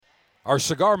Our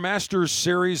Cigar Masters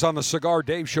series on the Cigar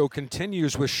Dave Show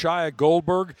continues with Shia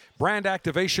Goldberg, brand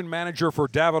activation manager for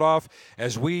Davidoff,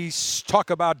 as we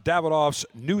talk about Davidoff's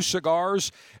new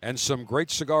cigars and some great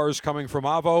cigars coming from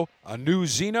Avo, a new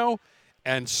Zino,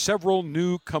 and several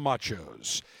new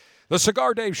Camachos. The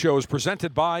Cigar Dave Show is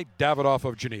presented by Davidoff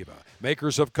of Geneva,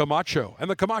 makers of Camacho and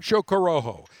the Camacho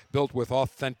Corojo, built with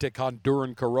authentic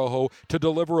Honduran Corojo to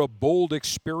deliver a bold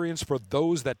experience for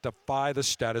those that defy the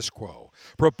status quo.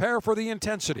 Prepare for the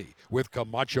intensity with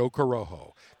Camacho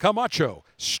Corojo. Camacho,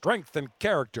 strength and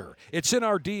character. It's in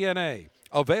our DNA.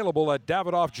 Available at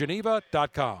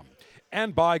DavidoffGeneva.com.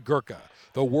 And by Gurkha,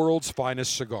 the world's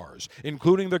finest cigars,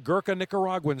 including the Gurkha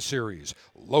Nicaraguan series.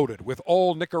 Loaded with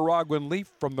all Nicaraguan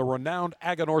leaf from the renowned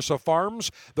Aganorsa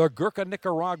Farms, the Gurkha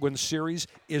Nicaraguan series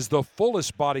is the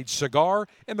fullest-bodied cigar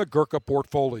in the Gurkha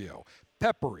portfolio.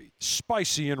 Peppery,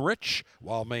 spicy, and rich,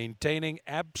 while maintaining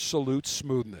absolute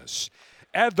smoothness.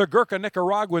 Add the Gurkha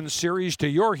Nicaraguan series to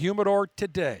your humidor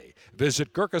today.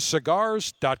 Visit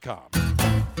GurkhaCigars.com.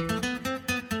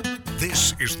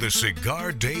 This is the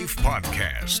Cigar Dave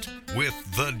Podcast with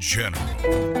The General.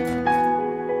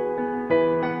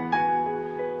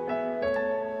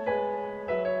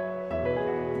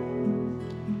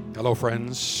 Hello,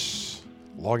 friends.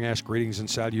 Long-ass greetings and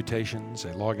salutations.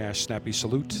 A long-ass snappy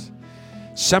salute.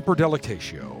 Semper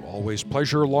Delectatio. Always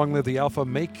pleasure. Long live the Alpha.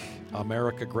 Make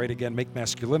America great again. Make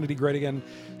masculinity great again.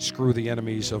 Screw the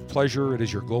enemies of pleasure. It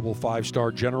is your global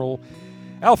five-star general,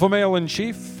 Alpha Male in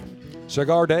Chief,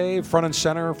 Cigar Dave, front and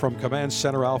center from Command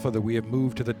Center Alpha, that we have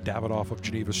moved to the Davidoff of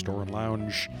Geneva Store and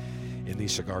Lounge in the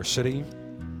Cigar City.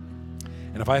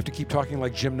 And if I have to keep talking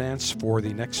like Jim Nance for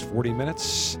the next 40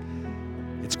 minutes,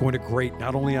 it's going to grate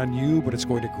not only on you, but it's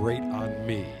going to grate on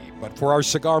me. But for our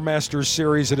Cigar Masters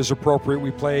series, it is appropriate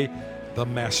we play the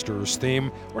Masters theme.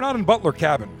 We're not in Butler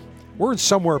Cabin. We're in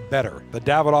somewhere better, the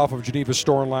Davidoff of Geneva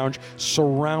Store and Lounge,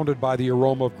 surrounded by the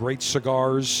aroma of great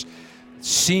cigars,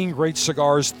 seeing great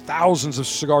cigars, thousands of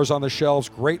cigars on the shelves,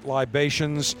 great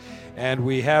libations, and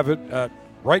we have it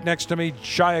right next to me,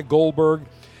 Shia Goldberg,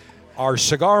 our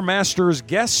Cigar Masters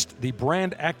guest, the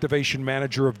brand activation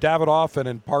manager of Davidoff. And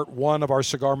in part one of our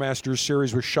Cigar Masters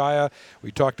series with Shia,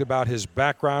 we talked about his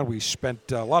background. We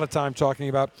spent a lot of time talking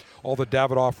about all the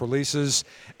Davidoff releases.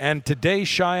 And today,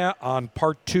 Shia, on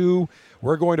part two,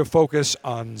 we're going to focus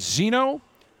on Zino,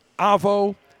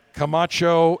 Avo,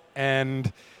 Camacho,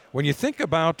 and when you think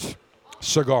about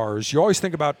cigars, you always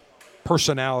think about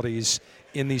personalities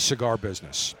in the cigar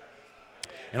business.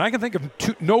 And I can think of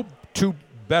no two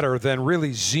better than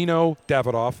really Zino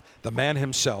Davidoff, the man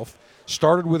himself.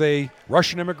 Started with a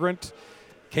Russian immigrant,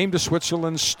 came to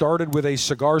Switzerland, started with a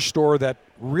cigar store that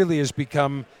really has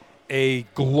become a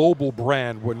global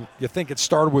brand. When you think it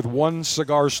started with one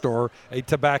cigar store, a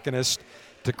tobacconist,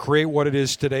 to create what it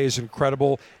is today is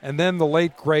incredible. And then the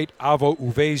late, great Avo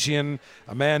Uvezian,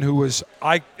 a man who was,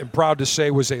 I am proud to say,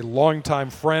 was a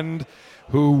longtime friend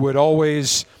who would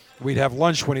always, we'd have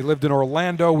lunch when he lived in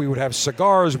Orlando. We would have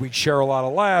cigars. We'd share a lot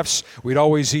of laughs. We'd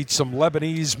always eat some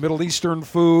Lebanese, Middle Eastern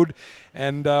food.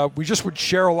 And we just would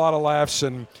share a lot of laughs.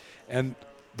 And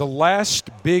the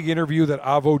last big interview that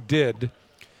Avo did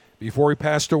before he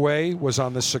passed away was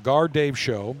on the Cigar Dave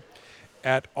Show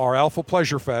at our Alpha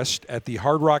Pleasure Fest at the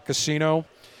Hard Rock Casino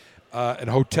and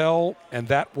Hotel, and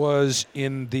that was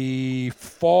in the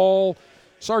fall.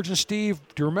 Sergeant Steve,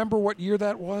 do you remember what year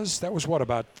that was? That was, what,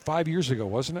 about 5 years ago,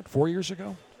 wasn't it? 4 years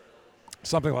ago?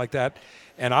 Something like that.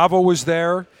 And Avo was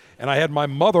there, and I had my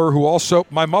mother,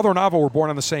 my mother and Avo were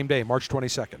born on the same day, March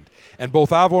 22nd. And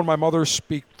both Avo and my mother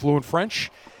speak fluent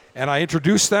French. And I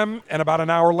introduced them, and about an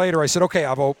hour later, I said, okay,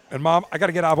 Avo and Mom, I got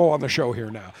to get Avo on the show here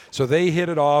now. So they hit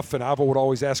it off, and Avo would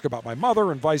always ask about my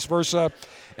mother and vice versa.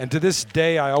 And to this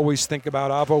day, I always think about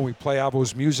Avo. We play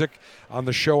Avo's music on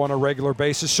the show on a regular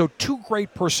basis. So two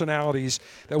great personalities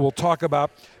that we'll talk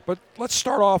about. But let's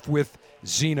start off with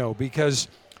Zino, because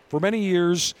for many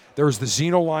years, there was the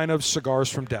Zino line of cigars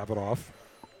from Davidoff,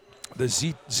 the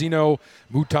Zino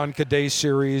Mouton Cadet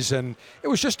series, and it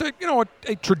was just a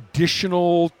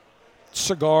traditional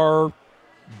cigar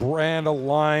brand, a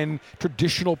line,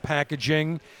 traditional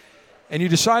packaging, and you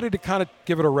decided to kind of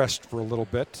give it a rest for a little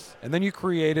bit, and then you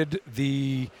created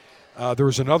there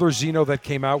was another Zino that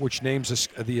came out, which names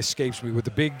the escapes me, with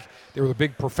they were the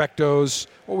big Perfectos.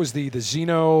 What was the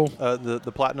Zino?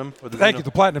 The Platinum. Or the Thank Zino? you,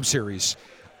 the Platinum series.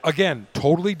 Again,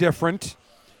 totally different.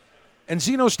 And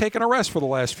Zino's taken a rest for the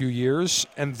last few years.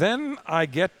 And then I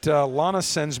get Lana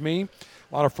sends me,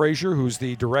 Lana Frazier, who's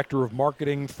the director of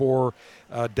marketing for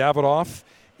Davidoff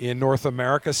in North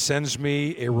America, sends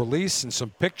me a release and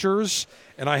some pictures.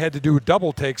 And I had to do a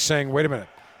double take saying, wait a minute,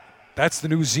 That's the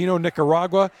new Zino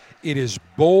Nicaragua. It is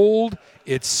bold.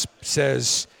 It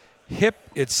says hip.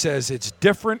 It says it's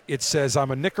different. It says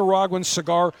I'm a Nicaraguan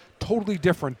cigar, totally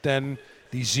different than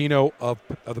the Zino of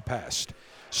the past.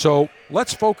 So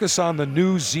let's focus on the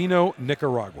new Zino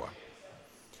Nicaragua.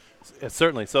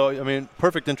 Certainly. So, I mean,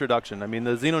 perfect introduction. I mean,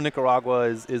 the Zino Nicaragua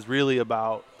is really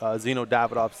about Zino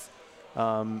Davidoff's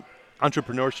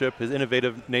entrepreneurship, his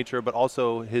innovative nature, but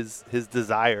also his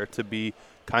desire to be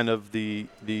kind of the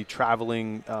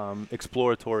traveling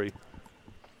exploratory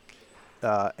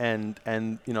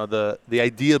and you know the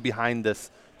idea behind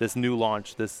this new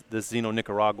launch, this Zino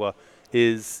Nicaragua,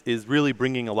 is really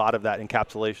bringing a lot of that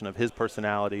encapsulation of his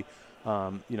personality.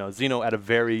 You know, Zino at a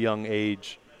very young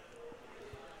age.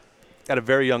 At a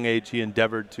very young age, he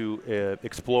endeavored to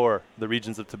explore the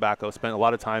regions of tobacco, spent a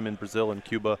lot of time in Brazil and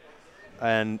Cuba,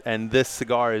 and this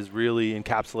cigar is really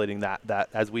encapsulating that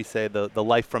as we say, the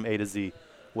life from A to Z,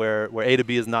 where A to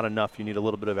B is not enough, you need a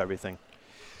little bit of everything.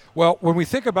 Well, when we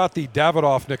think about the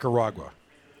Davidoff Nicaragua,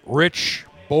 rich,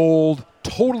 bold,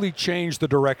 totally changed the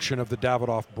direction of the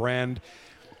Davidoff brand,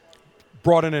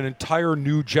 brought in an entire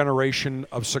new generation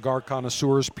of cigar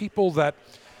connoisseurs, people that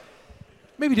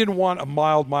maybe didn't want a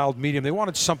mild medium. They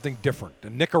wanted something different.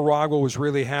 And Nicaragua was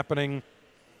really happening,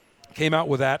 came out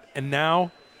with that, and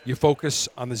now you focus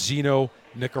on the Zino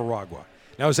Nicaragua.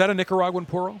 Now, is that a Nicaraguan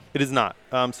Puro? It is not.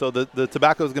 So the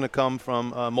tobacco is going to come from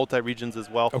multi-regions as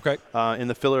well. Okay. In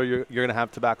the filler, you're going to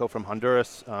have tobacco from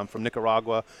Honduras, from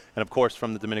Nicaragua, and, of course,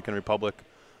 from the Dominican Republic.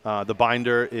 The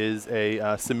binder is a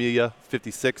Semilla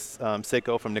 56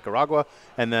 Seco from Nicaragua,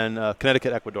 and then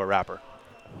Connecticut Ecuador wrapper.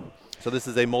 So this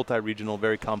is a multi-regional,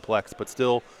 very complex, but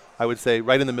still, I would say,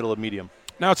 right in the middle of medium.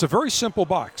 Now, it's a very simple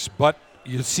box, but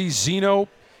you see Zino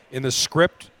in the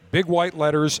script, big white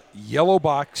letters, yellow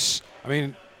box. I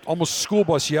mean, almost school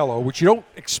bus yellow, which you don't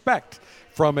expect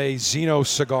from a Zino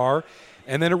cigar.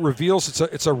 And then it reveals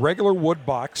it's a regular wood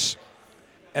box.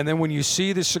 And then when you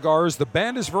see the cigars, the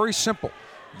band is very simple.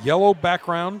 Yellow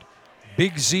background,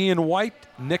 big Z in white,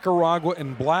 Nicaragua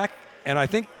in black. And I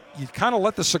think you kind of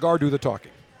let the cigar do the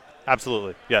talking.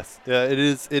 Absolutely, yes. It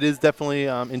is definitely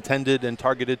intended and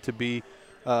targeted to be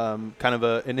kind of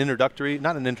an introductory,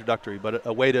 not an introductory, but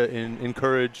a way to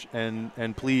encourage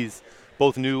and please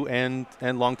both new and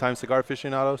longtime cigar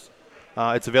aficionados.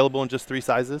 It's available in just 3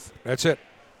 sizes. That's it.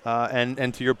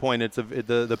 And to your point,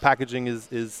 the packaging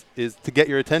is to get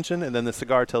your attention, and then the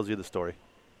cigar tells you the story.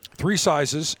 3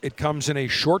 sizes. It comes in a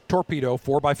short torpedo,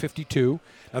 4x52.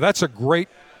 Now that's a great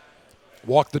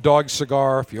walk the dog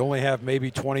cigar. If you only have maybe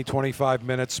 20, 25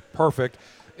 minutes, perfect.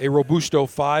 A Robusto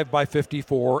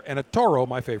 5x54 and a Toro,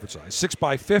 my favorite size,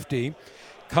 6x50.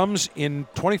 Comes in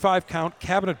 25 count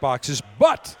cabinet boxes,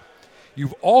 but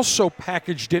you've also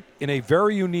packaged it in a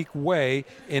very unique way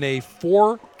in a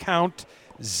 4 count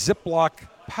Ziploc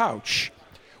pouch,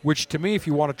 which to me, if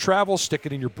you want to travel, stick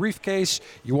it in your briefcase,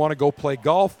 you want to go play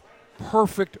golf,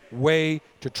 perfect way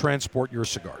to transport your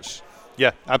cigars.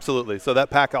 Yeah, absolutely. So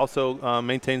that pack also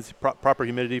maintains proper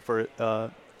humidity for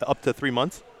up to 3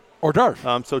 months. Or does.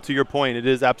 So to your point, it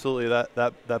is absolutely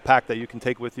that pack that you can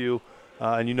take with you,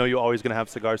 and you know you're always going to have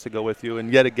cigars to go with you.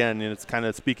 And yet again, it's kind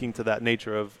of speaking to that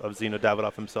nature of Zino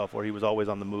Davidoff himself, where he was always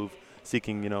on the move,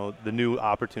 seeking the new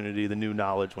opportunity, the new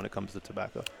knowledge when it comes to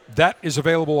tobacco. That is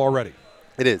available already.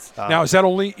 It is. Now, is that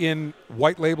only in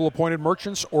white label appointed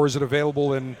merchants, or is it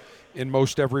available in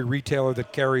most every retailer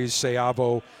that carries, say,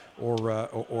 Avo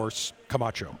or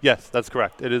Camacho? Yes, that's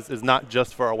correct. It is not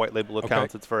just for our white label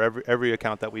accounts. Okay. It's for every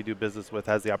account that we do business with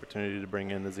has the opportunity to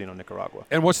bring in the Zino Nicaragua.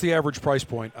 And what's the average price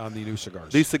point on the new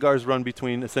cigars? These cigars run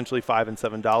between essentially $5 and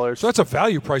 $7. So that's a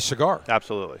value price cigar.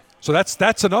 Absolutely. So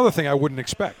that's another thing I wouldn't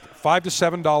expect. $5 to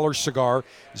 $7 cigar,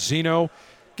 Zino.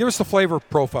 Give us the flavor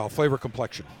profile, flavor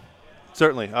complexion.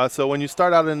 Certainly. So when you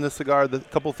start out in the cigar, the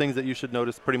couple things that you should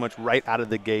notice pretty much right out of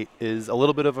the gate is a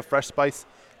little bit of a fresh spice.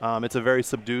 It's a very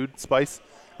subdued spice,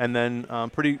 and then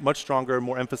pretty much stronger,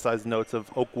 more emphasized notes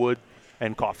of oak wood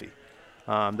and coffee.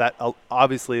 That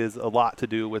obviously is a lot to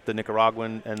do with the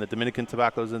Nicaraguan and the Dominican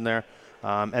tobaccos in there.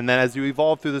 And then as you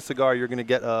evolve through the cigar, you're going to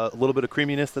get a little bit of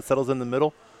creaminess that settles in the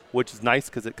middle, which is nice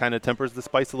because it kind of tempers the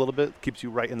spice a little bit, keeps you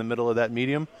right in the middle of that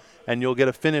medium. And you'll get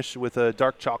a finish with a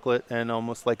dark chocolate and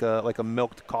almost like a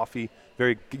milked coffee.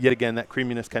 Yet again, that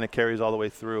creaminess kind of carries all the way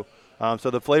through.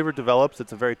 So the flavor develops.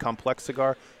 It's a very complex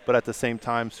cigar, but at the same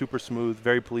time, super smooth,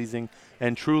 very pleasing,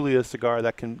 and truly a cigar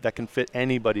that can fit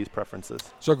anybody's preferences.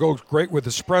 So it goes great with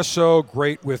espresso,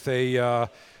 great with a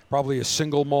probably a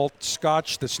single malt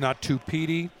Scotch that's not too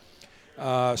peaty.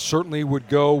 Certainly would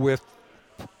go with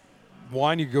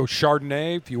wine. You go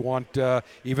Chardonnay. If you want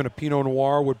even a Pinot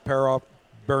Noir would pair up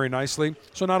very nicely.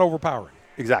 So not overpowering.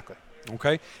 Exactly.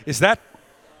 Okay. Is that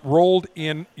rolled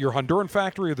in your Honduran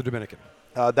factory or the Dominican?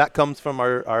 That comes from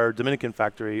our Dominican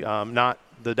factory, not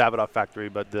the Davidoff factory,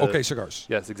 but the... Okay, cigars.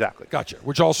 Yes, exactly. Gotcha.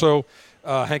 Which also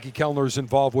Hanky Kellner is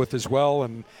involved with as well.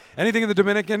 And anything in the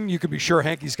Dominican, you can be sure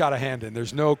Hanky's got a hand in.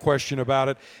 There's no question about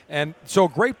it. And so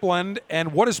great blend.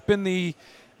 And what has been the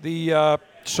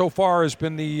so far has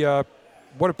been the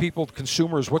what do people,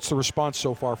 consumers, what's the response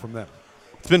so far from them?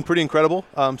 It's been pretty incredible.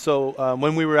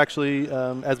 When we were actually,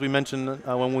 as we mentioned,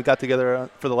 when we got together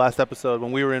for the last episode,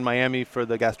 when we were in Miami for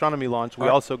the gastronomy launch, we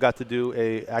also got to do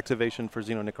a activation for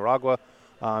Zino Nicaragua.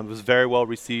 It was very well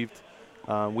received.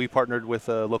 We partnered with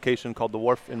a location called The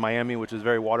Wharf in Miami, which is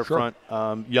very waterfront,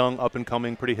 young,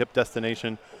 up-and-coming, pretty hip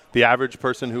destination. The average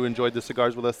person who enjoyed the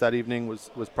cigars with us that evening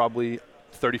was probably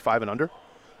 35 and under.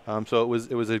 So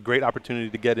it was a great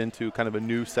opportunity to get into kind of a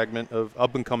new segment of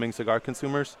up-and-coming cigar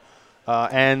consumers.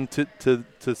 And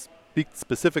to speak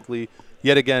specifically,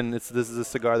 yet again, this is a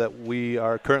cigar that we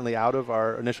are currently out of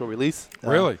our initial release.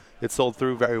 Really? It sold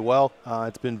through very well.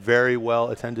 It's been very well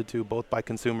attended to both by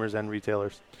consumers and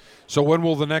retailers. So when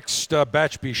will the next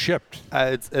batch be shipped?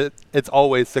 It's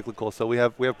always cyclical, so we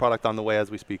have product on the way as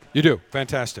we speak. You do?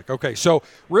 Fantastic. Okay, so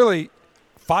really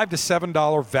 $5 to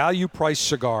 $7 value price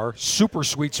cigar, super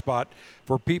sweet spot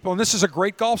for people. And this is a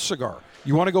great golf cigar.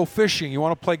 You want to go fishing, you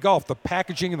want to play golf. The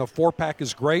packaging in the 4-pack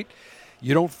is great.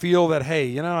 You don't feel that,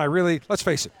 hey, let's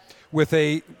face it, with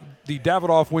the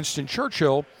Davidoff Winston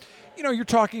Churchill, you're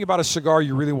talking about a cigar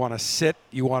you really want to sit,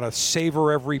 you want to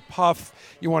savor every puff,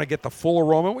 you want to get the full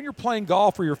aroma. When you're playing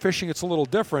golf or you're fishing, it's a little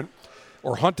different,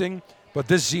 or hunting, but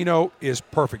this Zino is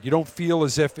perfect. You don't feel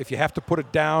as if you have to put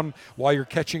it down while you're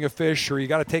catching a fish or you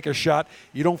got to take a shot,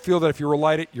 you don't feel that if you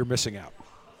relight it, you're missing out.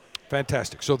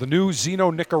 Fantastic. So the new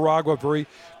Zino Nicaragua, very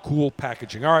cool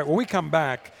packaging. All right, when we come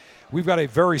back, we've got a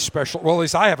very special, well, at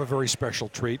least I have a very special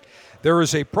treat. There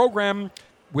is a program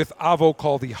with Avo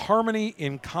called the Harmony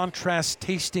in Contrast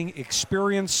Tasting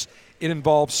Experience. It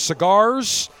involves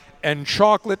cigars and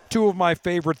chocolate, two of my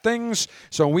favorite things.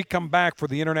 So when we come back for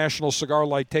the International Cigar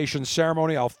Lightation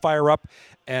Ceremony, I'll fire up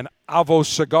an Avo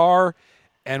cigar,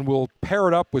 and we'll pair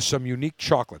it up with some unique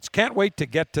chocolates. Can't wait to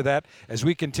get to that as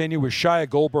we continue with Shia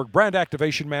Goldberg, Brand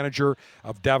Activation Manager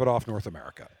of Davidoff North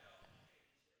America.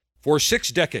 For 6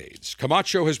 decades,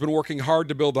 Camacho has been working hard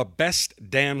to build the best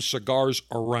damn cigars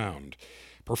around,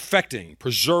 perfecting,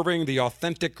 preserving the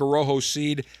authentic Corojo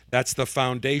seed. That's the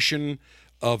foundation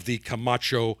of the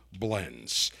Camacho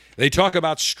blends. They talk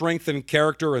about strength and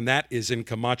character, and that is in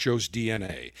Camacho's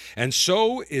DNA. And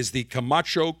so is the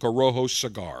Camacho Corojo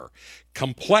cigar.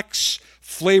 Complex,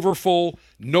 flavorful,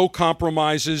 no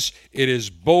compromises. It is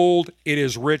bold, it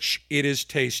is rich, it is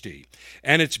tasty.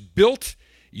 And it's built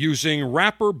using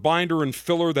wrapper, binder, and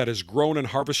filler that is grown and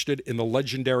harvested in the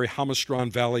legendary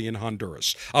Jamastran Valley in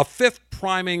Honduras. A 5th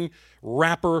priming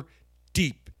wrapper,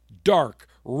 deep, dark,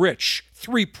 rich,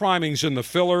 3 primings in the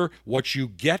filler. What you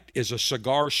get is a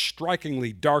cigar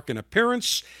strikingly dark in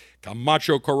appearance.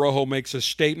 Camacho Corojo makes a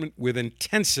statement with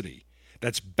intensity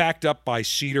that's backed up by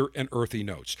cedar and earthy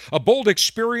notes. A bold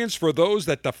experience for those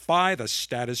that defy the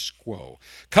status quo.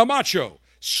 Camacho,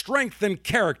 strength and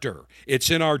character.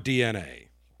 It's in our DNA.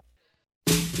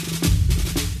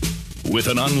 With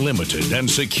an unlimited and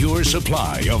secure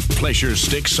supply of pleasure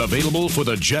sticks available for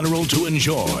the general to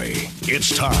enjoy,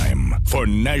 it's time for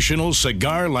National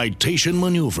Cigar Lightation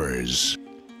Maneuvers.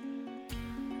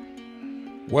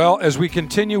 Well, as we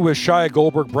continue with Shia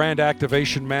Goldberg, Brand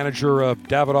Activation Manager of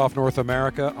Davidoff North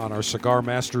America, on our Cigar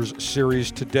Masters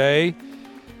series today,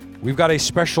 we've got a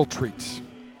special treat.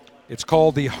 It's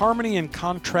called the Harmony and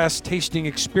Contrast Tasting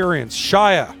Experience.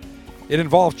 Shia, it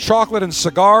involves chocolate and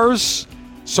cigars.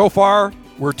 So far,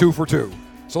 we're 2 for 2.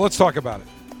 So let's talk about it.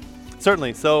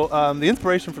 Certainly. So the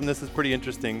inspiration from this is pretty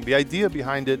interesting. The idea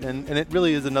behind it, and it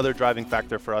really is another driving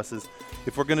factor for us, is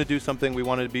if we're going to do something, we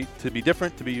want it to be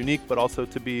different, to be unique, but also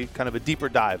to be kind of a deeper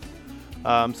dive.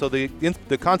 So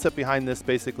the concept behind this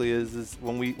basically is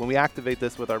when we activate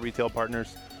this with our retail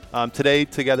partners. Today,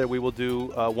 together, we will do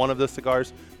one of the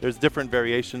cigars. There's different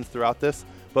variations throughout this,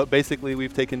 but basically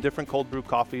we've taken different cold brew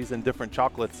coffees and different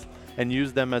chocolates and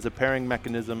used them as a pairing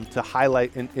mechanism to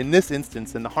highlight, in this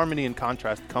instance, and the harmony and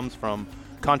contrast comes from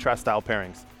contrast style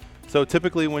pairings. So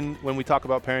typically when we talk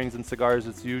about pairings in cigars,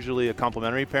 it's usually a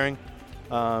complementary pairing.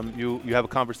 You have a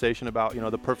conversation about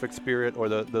the perfect spirit or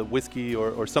the whiskey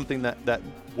or something that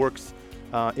works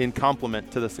in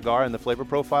complement to the cigar and the flavor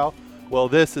profile. Well,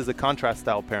 this is a contrast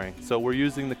style pairing. So we're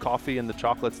using the coffee and the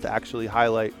chocolates to actually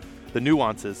highlight the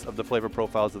nuances of the flavor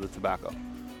profiles of the tobacco.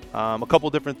 A couple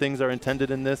different things are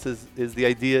intended in this. Is the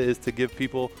idea is to give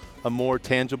people a more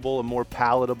tangible, a more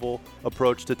palatable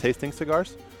approach to tasting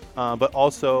cigars. but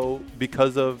also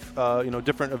because of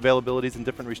different availabilities and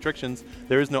different restrictions,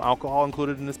 there is no alcohol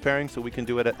included in this pairing, so we can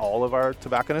do it at all of our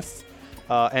tobacconists.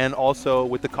 And also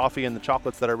with the coffee and the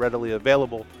chocolates that are readily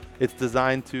available, it's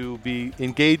designed to be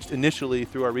engaged initially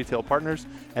through our retail partners,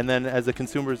 and then as the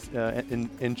consumers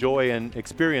enjoy and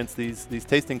experience these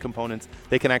tasting components,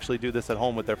 they can actually do this at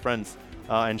home with their friends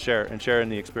and share in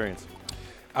the experience.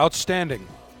 Outstanding.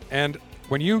 And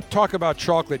when you talk about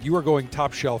chocolate, you are going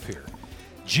top shelf here.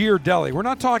 Ghirardelli. We're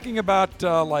not talking about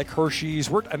like Hershey's.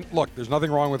 And look, there's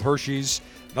nothing wrong with Hershey's,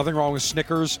 nothing wrong with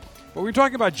Snickers. But when you're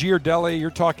talking about Ghirardelli,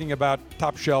 you're talking about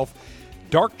top shelf.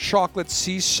 Dark chocolate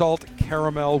sea salt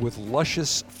caramel with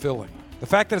luscious filling. The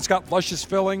fact that it's got luscious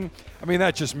filling, I mean,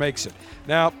 that just makes it.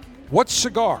 Now, what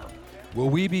cigar will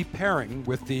we be pairing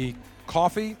with the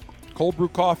coffee, cold brew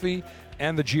coffee,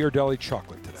 and the Ghirardelli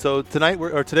chocolate today? So today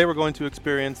we're going to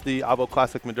experience the Avo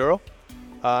Classic Maduro.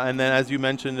 And then, as you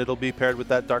mentioned, it'll be paired with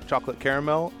that dark chocolate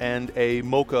caramel and a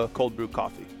mocha cold brew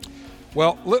coffee.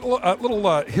 Well,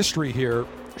 little history here,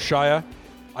 Shia.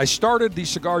 I started the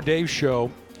Cigar Dave show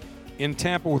in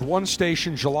Tampa with one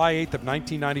station July 8th of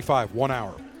 1995, 1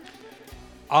 hour.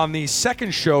 On the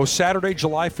second show, Saturday,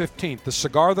 July 15th, the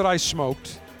cigar that I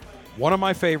smoked, one of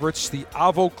my favorites, the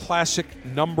Avo Classic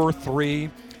No.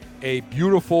 3, a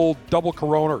beautiful double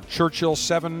Corona, or Churchill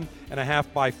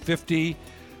 7.5 by 50.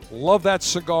 Love that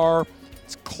cigar.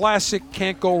 It's classic,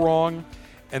 can't go wrong.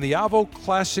 And the Avo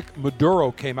Classic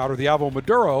Maduro came out, or the Avo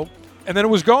Maduro, and then it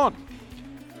was gone.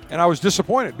 And I was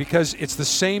disappointed because it's the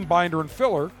same binder and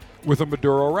filler with a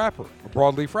Maduro wrapper, a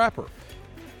broadleaf wrapper.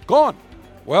 Gone.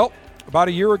 Well, about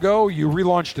a year ago, you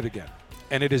relaunched it again.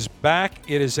 And it is back.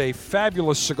 It is a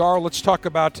fabulous cigar. Let's talk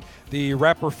about the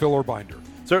wrapper filler binder.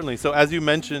 Certainly. So as you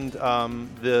mentioned,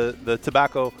 the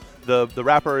tobacco, the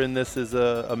wrapper in this is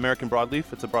a American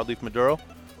broadleaf. It's a broadleaf Maduro,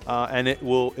 and it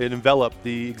envelop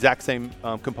the exact same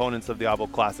components of the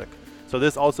Avo Classic. So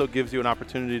this also gives you an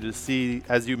opportunity to see,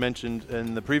 as you mentioned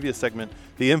in the previous segment,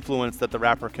 the influence that the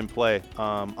wrapper can play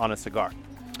on a cigar.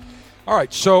 All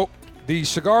right, so the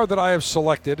cigar that I have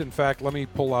selected, in fact, let me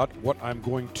pull out what I'm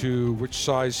going to, which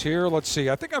size here. Let's see,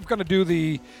 I think I'm going to do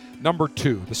the number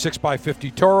 2, the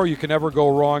 6x50 Toro. You can never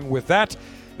go wrong with that.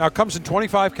 Now, it comes in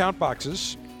 25-count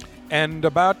boxes. And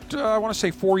about, I want to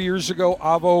say 4 years ago,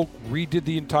 Avo redid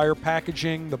the entire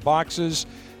packaging, the boxes.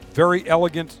 Very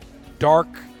elegant, dark,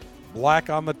 black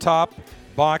on the top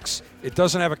box. It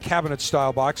doesn't have a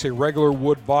cabinet-style box, a regular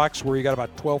wood box where you got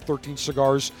about 12, 13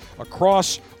 cigars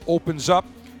across. Opens up.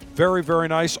 Very, very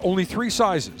nice. Only 3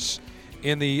 sizes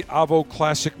in the Avo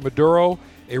Classic Maduro.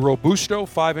 A Robusto,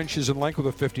 5 inches in length with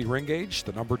a 50 ring gauge.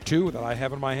 The number 2 that I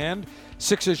have in my hand,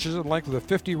 6 inches in length with a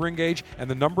 50 ring gauge. And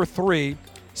the number 3,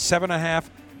 7.5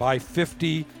 by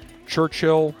 50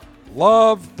 Churchill.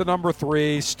 Love the number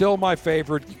 3. Still my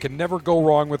favorite. You can never go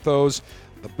wrong with those.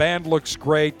 The band looks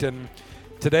great, and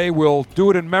today we'll do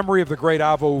it in memory of the great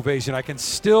Avo Uvezian. I can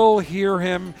still hear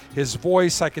him, his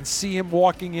voice. I can see him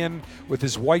walking in with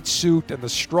his white suit and the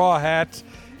straw hat.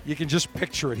 You can just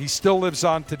picture it. He still lives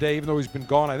on today, even though he's been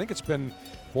gone. I think it's been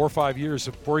 4 or 5 years.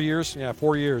 4 years? Yeah,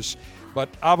 4 years. But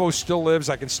Avo still lives.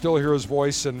 I can still hear his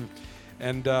voice, and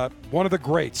one of the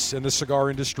greats in the cigar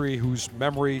industry whose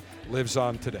memory lives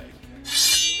on today.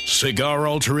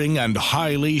 Cigar-altering and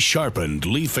highly sharpened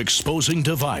leaf-exposing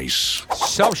device.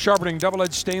 Self-sharpening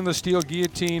double-edged stainless steel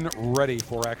guillotine ready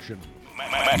for action.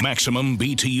 Maximum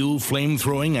BTU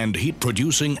flame-throwing and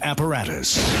heat-producing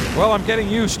apparatus. Well, I'm getting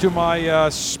used to my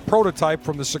prototype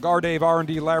from the Cigar Dave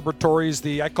R&D Laboratories.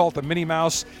 I call it the Minnie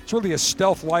Mouse. It's really a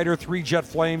stealth lighter, 3 jet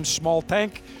flames, small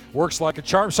tank. Works like a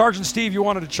charm. Sergeant Steve, you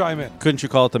wanted to chime in. Couldn't you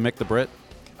call it the Mick the Brit?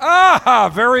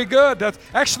 Ah, very good. That's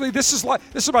actually this is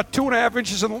about 2.5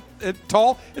 inches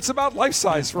tall. It's about life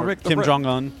size for Mick the Brit. Kim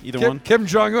Jong-un, either one. Kim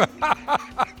Jong-un.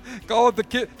 Call it the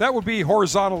kid. That would be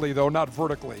horizontally though, not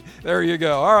vertically. There you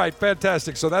go. All right,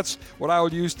 fantastic. So that's what I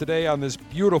will use today on this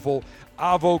beautiful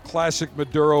Avo Classic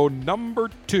Maduro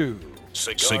number 2.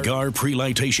 Cigar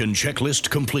pre-lightation checklist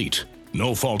complete.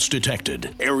 No faults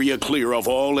detected. Area clear of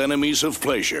all enemies of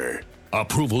pleasure.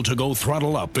 Approval to go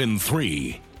throttle up in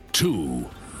 3, 2,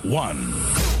 1.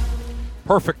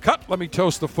 Perfect cut. Let me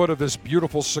toast the foot of this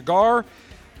beautiful cigar.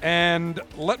 And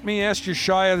let me ask you,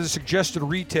 Shia, the suggested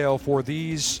retail for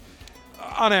these,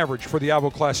 on average, for the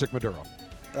Avo Classic Maduro.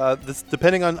 This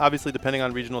depending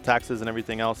on regional taxes and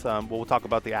everything else. We'll talk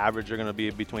about the average. They're going to be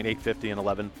between $8.50 and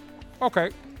 $11.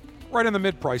 Okay, right in the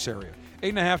mid-price area,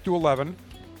 8.5 to 11.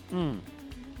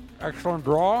 Excellent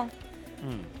draw.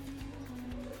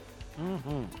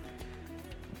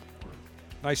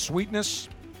 Nice sweetness.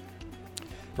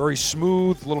 Very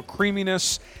smooth, little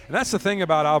creaminess. And that's the thing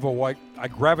about Avo I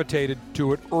gravitated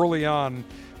to it early on,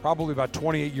 probably about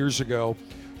 28 years ago,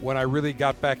 when I really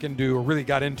got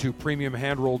into premium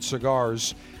hand-rolled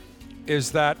cigars,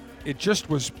 is that it just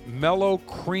was mellow,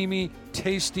 creamy,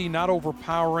 tasty, not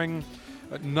overpowering,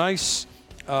 a nice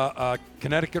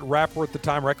Connecticut wrapper at the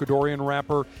time, or Ecuadorian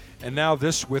wrapper, and now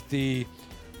this with the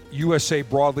USA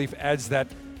broadleaf adds that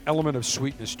element of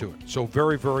sweetness to it. So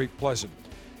very, very pleasant.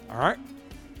 All right.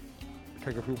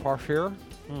 Take a few puffs here.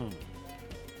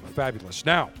 Fabulous.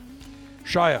 Now,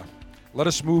 Shia, let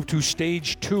us move to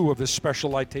stage 2 of this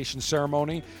special lightation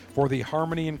ceremony for the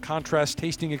Harmony and Contrast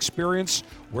tasting experience.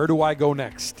 Where do I go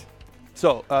next?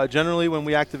 So generally when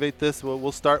we activate this,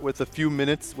 we'll start with a few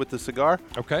minutes with the cigar.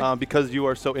 Okay. Because you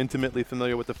are so intimately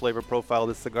familiar with the flavor profile of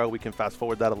this cigar, we can fast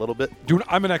forward that a little bit.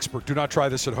 I'm an expert. Do not try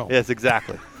this at home. Yes,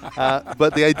 exactly.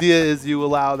 But the idea is you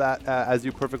allow that, as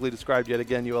you perfectly described yet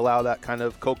again, you allow that kind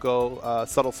of cocoa,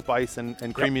 subtle spice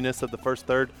and creaminess of the first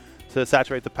third to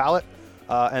saturate the palate.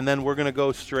 And then we're going to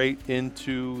go straight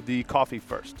into the coffee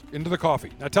first. Into the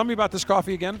coffee. Now tell me about this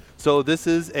coffee again. So this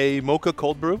is a mocha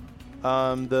cold brew.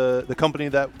 The company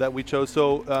that we chose.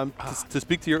 So to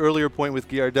speak to your earlier point with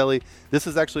Ghirardelli, this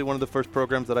is actually one of the first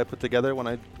programs that I put together when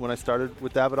I started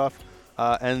with Davidoff.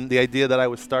 And the idea that I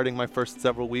was starting my first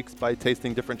several weeks by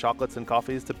tasting different chocolates and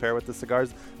coffees to pair with the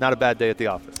cigars, not a bad day at the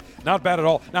office. Not bad at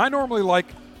all. Now I normally like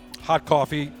hot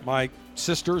coffee. My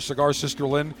cigar sister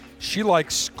Lynn, she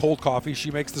likes cold coffee.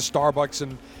 She makes the Starbucks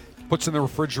and puts in the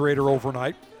refrigerator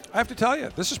overnight. I have to tell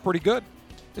you, this is pretty good.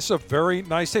 This is a very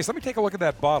nice taste. Let me take a look at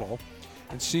that bottle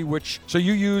and see which. So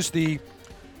you use the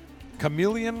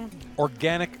Chameleon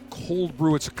Organic Cold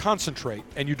Brew. It's a concentrate,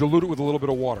 and you dilute it with a little bit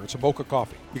of water. It's a mocha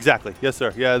coffee. Exactly. Yes,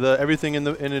 sir. Yeah, everything in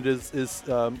it is.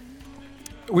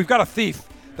 We've got a thief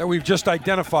that we've just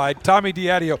identified, Tommy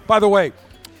Diadio. By the way,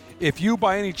 if you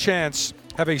by any chance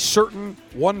have a certain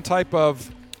one type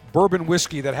of bourbon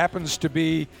whiskey that happens to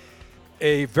be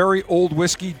a very old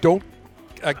whiskey, don't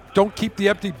keep the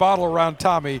empty bottle around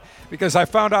Tommy, because I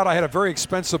found out I had a very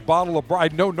expensive bottle of. I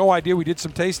had no idea. We did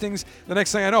some tastings. The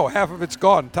next thing I know, half of it's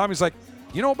gone. Tommy's like,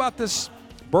 you know about this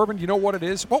bourbon? You know what it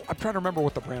is? Oh, I'm trying to remember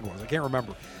what the brand was. I can't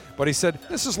remember. But he said,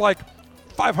 this is like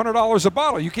 $500 a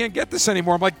bottle. You can't get this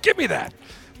anymore. I'm like, give me that.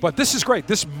 But this is great.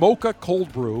 This mocha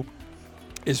cold brew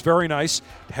is very nice.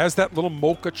 It has that little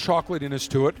mocha chocolatiness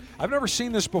to it. I've never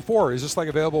seen this before. Is this like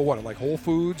available, what, like Whole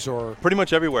Foods or? Pretty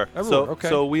much everywhere. Okay.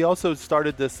 So we also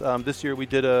started this this year. We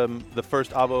did the first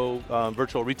AVO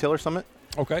Virtual Retailer Summit.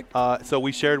 Okay. So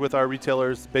we shared with our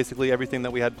retailers basically everything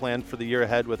that we had planned for the year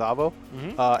ahead with AVO,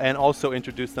 and also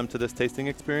introduced them to this tasting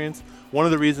experience. One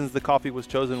of the reasons the coffee was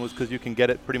chosen was because you can get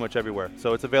it pretty much everywhere.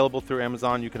 So it's available through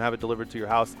Amazon. You can have it delivered to your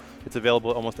house. It's available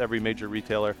at almost every major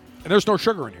retailer. And there's no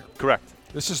sugar in here. Correct.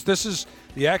 This is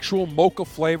the actual mocha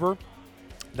flavor,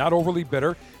 not overly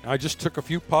bitter. And I just took a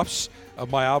few puffs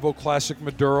of my AVO Classic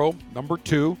Maduro, number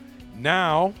 2.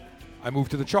 Now I move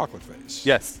to the chocolate phase.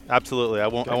 Yes, absolutely. I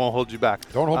won't hold you back.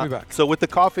 Don't hold me back. So with the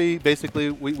coffee,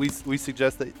 basically, we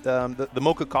suggest that the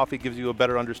mocha coffee gives you a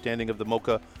better understanding of the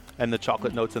mocha and the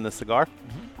chocolate notes in the cigar.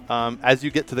 As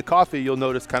you get to the coffee, you'll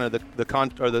notice kind of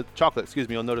the chocolate. Excuse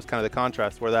me. You'll notice kind of the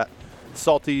contrast where that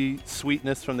salty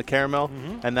sweetness from the caramel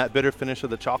and that bitter finish of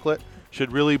the chocolate should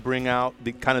really bring out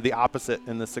the kind of the opposite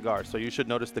in the cigar. So you should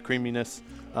notice the creaminess,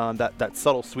 that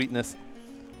subtle sweetness.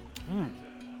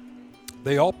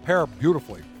 They all pair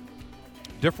beautifully.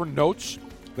 Different notes.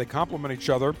 They complement each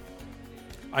other.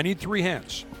 I need 3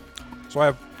 hands. So I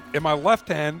have in my left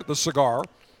hand the cigar,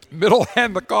 middle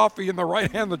hand the coffee, and the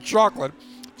right hand the chocolate,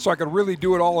 so I can really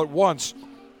do it all at once.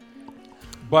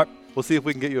 But we'll see if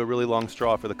we can get you a really long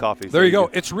straw for the coffee. There you go.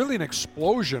 It's really an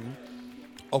explosion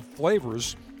of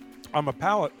flavors on my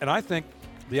palate, and I think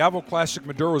the AVO Classic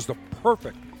Maduro is the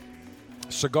perfect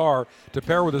cigar to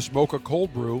pair with this mocha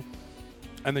cold brew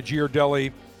and the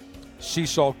Ghirardelli sea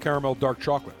salt caramel dark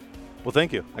chocolate. Well,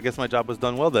 thank you. I guess my job was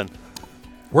done well then.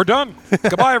 We're done.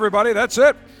 Goodbye, everybody. That's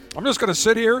it. I'm just going to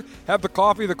sit here, have the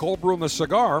coffee, the cold brew, and the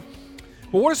cigar.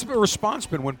 But what has the response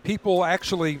been when people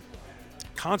actually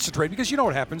concentrate? Because you know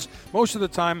what happens. Most of the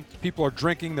time, people are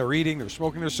drinking, they're eating, they're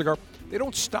smoking their cigar. They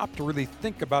don't stop to really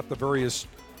think about the various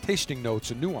tasting notes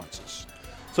and nuances.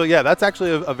 So yeah, that's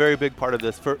actually a very big part of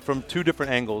this from 2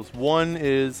 different angles. One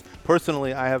is,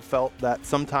 personally, I have felt that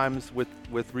sometimes with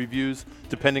reviews,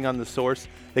 depending on the source,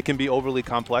 it can be overly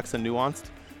complex and nuanced.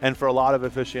 And for a lot of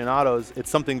aficionados, it's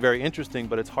something very interesting,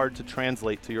 but it's hard to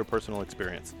translate to your personal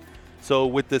experience. So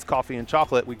with this coffee and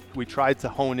chocolate, we tried to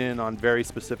hone in on very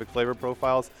specific flavor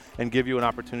profiles and give you an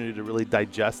opportunity to really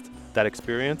digest that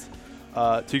experience.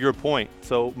 To your point,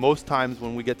 so most times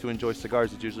when we get to enjoy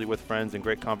cigars, it's usually with friends and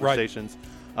great conversations.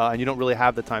 and you don't really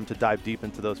have the time to dive deep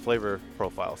into those flavor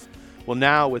profiles. Well,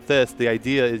 now with this, the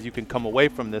idea is you can come away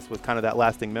from this with kind of that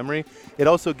lasting memory. It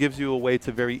also gives you a way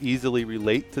to very easily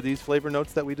relate to these flavor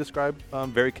notes that we describe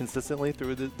very consistently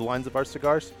through the lines of our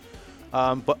cigars.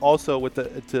 But also with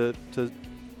to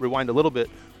rewind a little bit,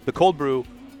 the cold brew,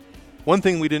 one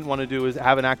thing we didn't want to do is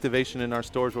have an activation in our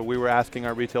stores where we were asking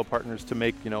our retail partners to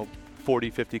make, 40,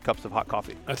 50 cups of hot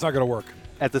coffee. That's not going to work.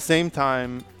 At the same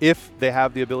time, if they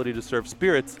have the ability to serve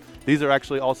spirits, these are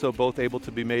actually also both able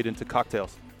to be made into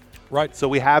cocktails. Right. So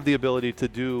we have the ability to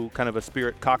do kind of a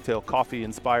spirit cocktail,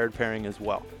 coffee-inspired pairing as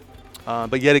well.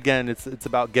 But yet again, it's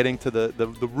about getting to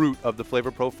the root of the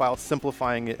flavor profile,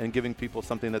 simplifying it, and giving people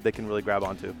something that they can really grab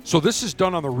onto. So this is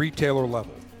done on the retailer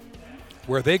level,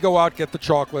 where they go out, get the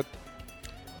chocolate,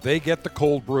 they get the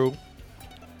cold brew,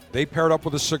 they pair it up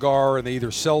with a cigar, and they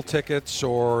either sell tickets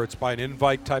or it's by an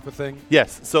invite type of thing?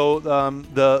 Yes. So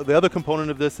the other component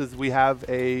of this is we have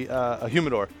a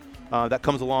humidor that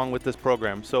comes along with this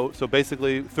program. So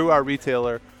basically, through our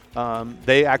retailer,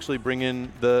 they actually bring in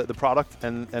the product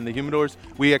and the humidors.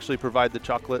 We actually provide the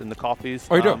chocolate and the coffees.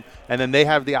 Oh, you do? And then they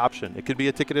have the option. It could be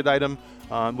a ticketed item.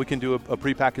 We can do a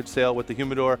prepackaged sale with the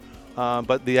humidor.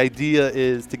 But the idea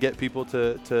is to get people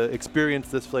to experience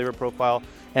this flavor profile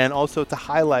and also to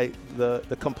highlight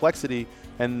the complexity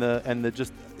and the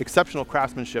just exceptional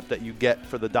craftsmanship that you get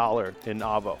for the dollar in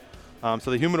Avo.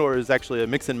 So the humidor is actually a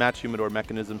mix and match humidor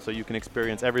mechanism, so you can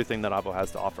experience everything that Avo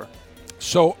has to offer.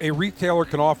 So a retailer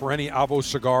can offer any Avo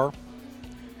cigar.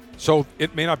 So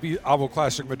it may not be Avo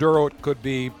Classic Maduro. It could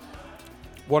be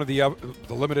one of the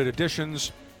limited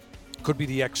editions. Could be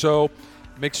the XO.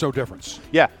 Makes no difference.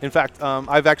 Yeah. In fact,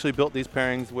 I've actually built these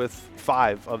pairings with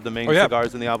 5 of the main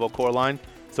cigars in the Avo core line.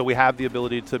 So we have the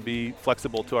ability to be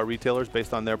flexible to our retailers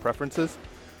based on their preferences.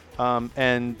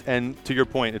 And to your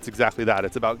point, it's exactly that.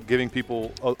 It's about giving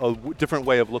people a different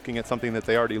way of looking at something that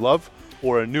they already love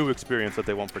or a new experience that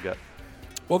they won't forget.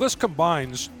 Well, this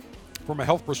combines, from a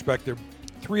health perspective,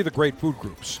 3 of the great food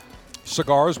groups.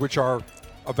 Cigars, which are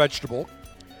a vegetable.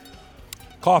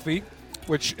 Coffee,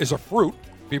 which is a fruit.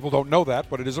 People don't know that,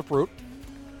 but it is a fruit.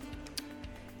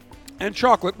 And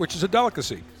chocolate, which is a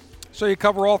delicacy. So you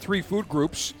cover all 3 food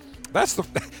groups.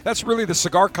 That's really the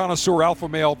cigar connoisseur alpha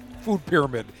male food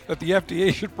pyramid that the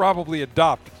FDA should probably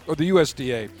adopt, or the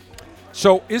USDA.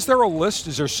 So is there a list?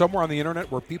 Is there somewhere on the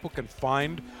internet where people can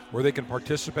find where they can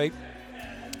participate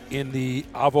in the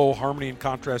Avo Harmony and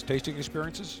Contrast tasting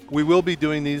experiences? We will be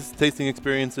doing these tasting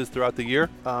experiences throughout the year.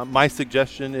 My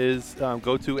suggestion is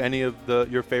go to any of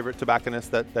your favorite tobacconists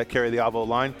that carry the Avo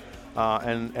line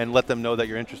and let them know that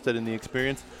you're interested in the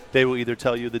experience. They will either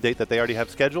tell you the date that they already have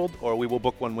scheduled, or we will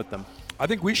book one with them. I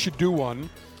think we should do one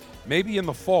maybe in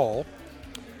the fall,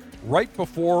 right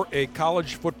before a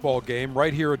college football game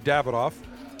right here at Davidoff.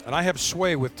 And I have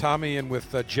sway with Tommy and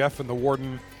with Jeff and the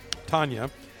warden, Tanya.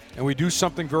 And we do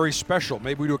something very special.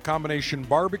 Maybe we do a combination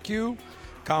barbecue,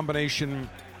 combination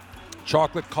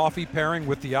chocolate coffee pairing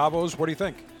with the Avos. What do you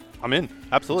think? I'm in.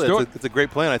 Absolutely. It's a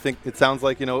great plan. I think it sounds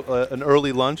like, an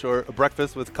early lunch or a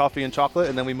breakfast with coffee and chocolate,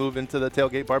 and then we move into the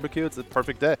tailgate barbecue. It's a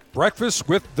perfect day. Breakfast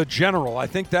with the General. I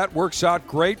think that works out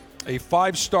great. A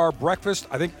 5-star breakfast.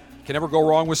 I think can never go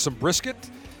wrong with some brisket.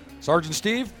 Sergeant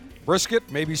Steve,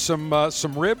 brisket, maybe some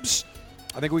ribs.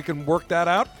 I think we can work that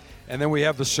out. And then we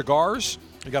have the cigars.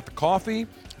 You got the coffee,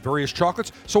 various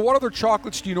chocolates. So what other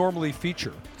chocolates do you normally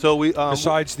feature? So we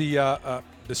besides the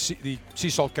sea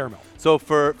salt caramel. So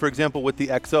for example, with the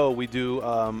XO, we do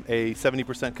a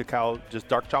 70% cacao, just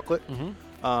dark chocolate.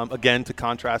 Mm-hmm. Again, to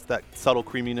contrast that subtle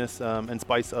creaminess and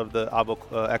spice of the Avo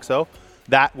XO.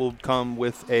 That will come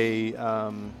with a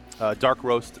dark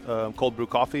roast cold brew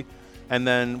coffee. And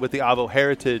then with the Avo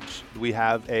Heritage, we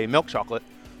have a milk chocolate,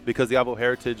 because the Avo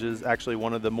Heritage is actually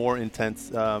one of the more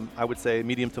intense, I would say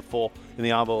medium to full in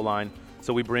the Avo line.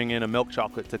 So we bring in a milk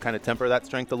chocolate to kind of temper that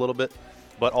strength a little bit,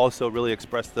 but also really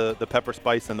express the pepper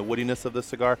spice and the woodiness of the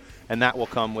cigar, and that will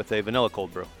come with a vanilla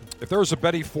cold brew. If there was a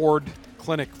Betty Ford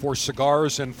clinic for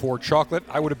cigars and for chocolate,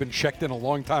 I would have been checked in a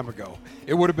long time ago.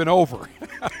 It would have been over.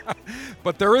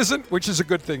 But there isn't, which is a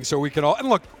good thing. So we can all, and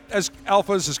look, as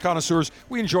alphas, as connoisseurs,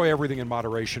 we enjoy everything in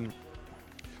moderation.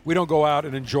 We don't go out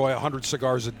and enjoy 100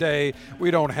 cigars a day.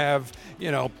 We don't have,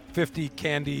 50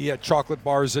 candy chocolate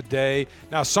bars a day.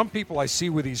 Now, some people I see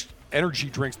with these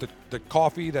energy drinks, the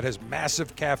coffee that has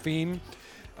massive caffeine.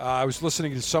 I was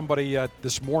listening to somebody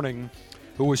this morning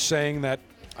who was saying that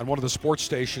on one of the sports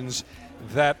stations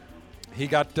that he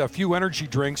got a few energy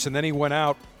drinks and then he went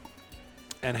out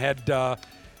and had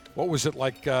what was it,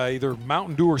 like either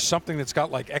Mountain Dew or something that's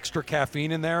got like extra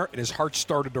caffeine in there, and his heart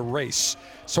started to race.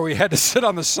 So he had to sit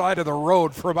on the side of the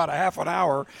road for about a half an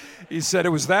hour. He said it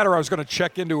was that or I was going to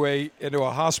check into a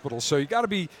hospital. So you got to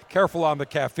be careful on the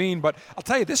caffeine. But I'll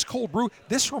tell you, this cold brew,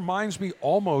 this reminds me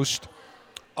almost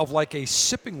of like a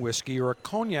sipping whiskey or a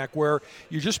cognac where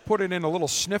you just put it in a little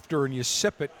snifter and you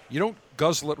sip it. You don't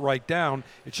guzzle it right down.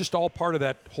 It's just all part of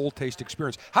that whole taste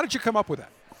experience. How did you come up with that?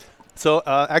 So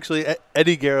actually,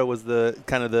 Eddie Guerra was the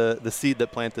kind of the seed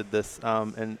that planted this,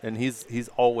 and he's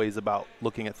always about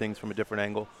looking at things from a different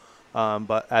angle.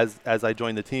 But as I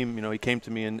joined the team, he came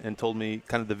to me and told me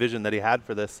kind of the vision that he had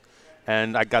for this,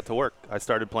 and I got to work. I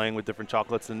started playing with different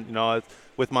chocolates, and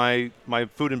with my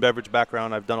food and beverage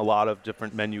background, I've done a lot of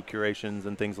different menu curations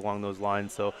and things along those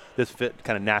lines. So this fit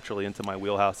kind of naturally into my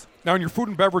wheelhouse. Now, in your food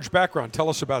and beverage background, tell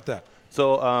us about that.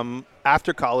 So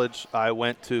after college, I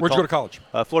went to Where'd you go to college?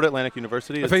 Florida Atlantic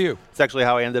University. FAU. It's actually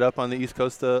how I ended up on the East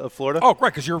Coast of Florida. Oh,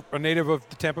 right, because you're a native of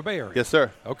the Tampa Bay area. Yes,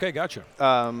 sir. Okay, gotcha.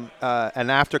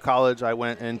 And after college, I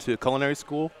went into culinary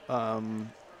school,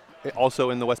 also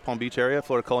in the West Palm Beach area,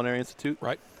 Florida Culinary Institute.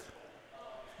 Right.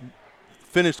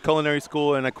 Finished culinary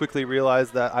school, and I quickly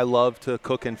realized that I love to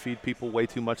cook and feed people way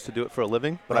too much to do it for a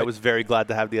living, but I was very glad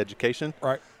to have the education.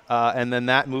 Right. And then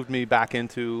that moved me back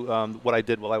into what I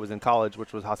did while I was in college,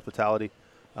 which was hospitality.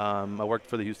 I worked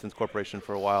for the Houston's Corporation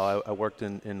for a while. I worked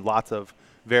in lots of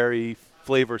very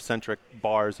flavor-centric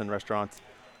bars and restaurants,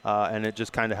 and it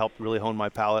just kind of helped really hone my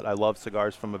palate. I love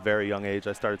cigars from a very young age.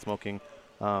 I started smoking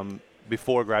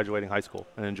before graduating high school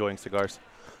and enjoying cigars.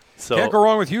 So can't go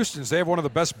wrong with Houston's. They have one of the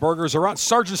best burgers around.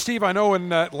 Sergeant Steve, I know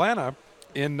in Atlanta,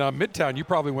 in Midtown, you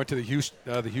probably went to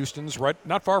the Houston's, right?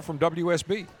 Not far from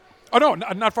WSB. Oh, no,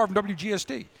 not far from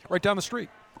WGSD, right down the street.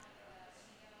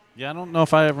 Yeah, I don't know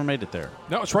if I ever made it there.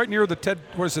 No, it's right near the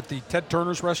Ted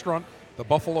Turner's restaurant, the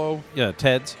Buffalo. Yeah,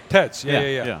 Ted's. Ted's,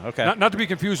 yeah. Okay. Not to be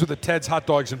confused with the Ted's hot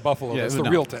dogs in Buffalo. Yeah, that's the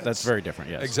real Ted's. That's very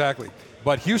different, yes. Exactly.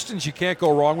 But Houston's you can't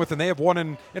go wrong with, and they have one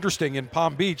in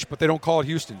Palm Beach, but they don't call it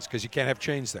Houston's because you can't have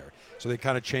chains there. So they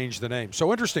kind of changed the name.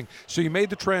 So interesting. So you made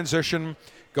the transition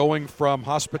going from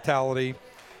hospitality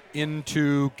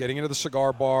into getting into the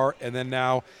cigar bar, and then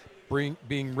now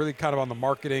being really kind of on the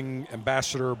marketing,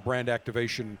 ambassador, brand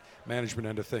activation, management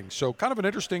end of things. So kind of an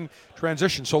interesting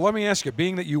transition. So let me ask you,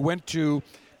 being that you went to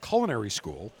culinary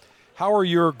school, how are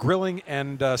your grilling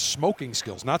and smoking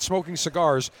skills? Not smoking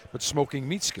cigars, but smoking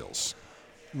meat skills.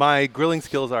 My grilling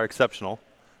skills are exceptional.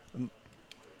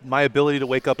 My ability to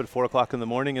wake up at 4 o'clock in the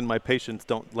morning and my patience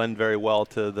don't lend very well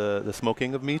to the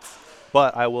smoking of meats.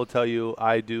 But I will tell you,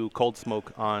 I do cold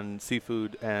smoke on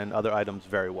seafood and other items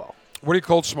very well. What do you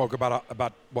cold smoke?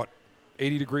 About what,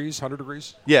 80 degrees, 100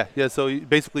 degrees? Yeah. So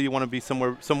basically, you want to be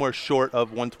somewhere short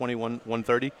of 120,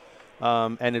 130,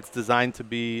 and it's designed to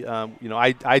be.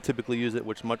 I typically use it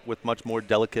with much more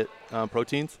delicate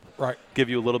proteins. Right. Give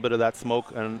you a little bit of that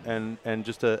smoke and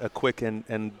just a quick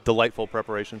and delightful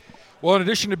preparation. Well, in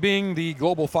addition to being the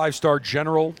Global 5-Star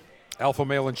General, Alpha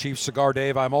Male in Chief Cigar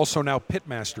Dave, I'm also now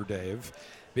Pitmaster Dave,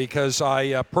 because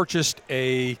I purchased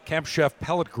a Camp Chef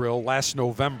pellet grill last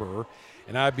November,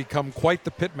 and I've become quite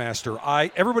the pitmaster.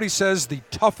 Everybody says the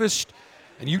toughest,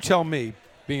 and you tell me,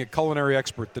 being a culinary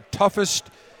expert, the toughest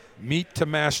meat to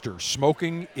master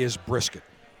smoking is brisket,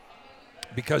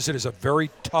 because it is a very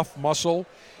tough muscle.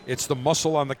 It's the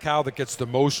muscle on the cow that gets the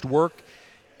most work.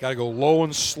 Got to go low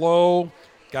and slow.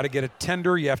 Got to get it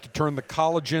tender. You have to turn the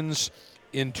collagens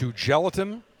into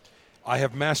gelatin. I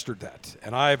have mastered that,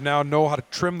 and I have now know how to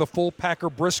trim the full packer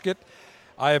brisket.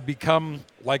 I have become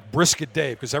like Brisket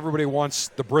Dave because everybody wants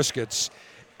the briskets,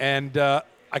 and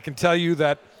I can tell you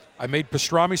that I made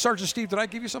pastrami. Sergeant Steve, did I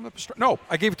give you some of the pastrami? No,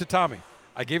 I gave it to Tommy.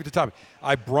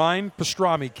 I brined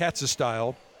pastrami, Katza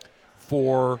style,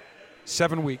 for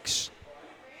 7 weeks,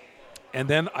 and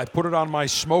then I put it on my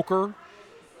smoker,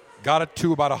 got it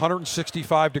to about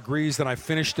 165 degrees, then I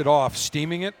finished it off,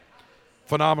 steaming it.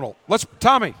 Phenomenal.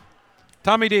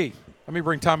 Tommy D. Let me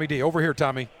bring Tommy D. Over here,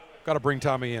 Tommy. Got to bring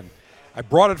Tommy in. I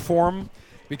brought it for him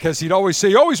because he'd always say,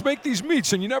 you always make these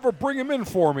meats and you never bring them in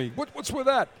for me. What's with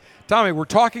that? Tommy, we're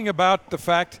talking about the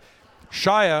fact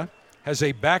Shia has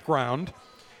a background.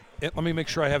 Let me make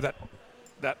sure I have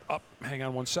that up. Hang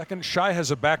on one second. Shia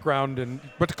has a background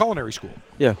went to culinary school.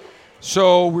 Yeah.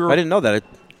 So I didn't know that.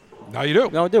 Now you do.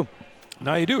 No, I do.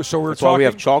 Now you do. So That's why we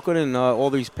have chocolate and all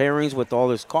these pairings with all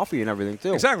this coffee and everything,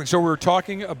 too. Exactly. So we were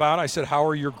talking about, I said, how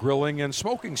are your grilling and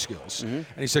smoking skills? Mm-hmm.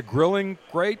 And he said, grilling,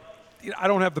 great. I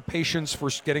don't have the patience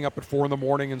for getting up at 4 in the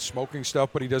morning and smoking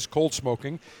stuff, but he does cold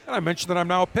smoking. And I mentioned that I'm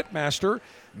now a pit master,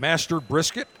 mastered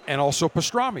brisket, and also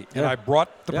pastrami. Yeah. And I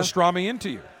brought the pastrami into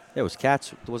you. Yeah, it was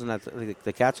Katz. Wasn't that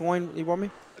the Katz wine you brought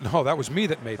me? No, that was me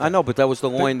that made that. I know, but that was the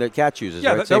loin that Katz uses,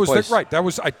 Yeah, right? that was Same place. right. That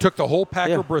was. I took the whole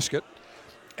packer Yeah. brisket,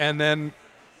 and then,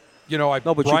 I No,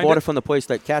 but you brined bought it from the place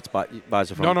that Katz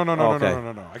buys it from. No. Oh, okay.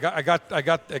 No. I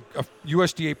got a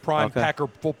USDA prime Okay. packer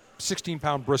full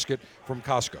 16-pound brisket from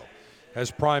Costco.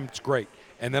 Has prime. It's great.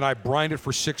 And then I brined it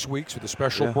for 6 weeks with a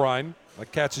special Yeah. brine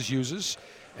like Katz's uses,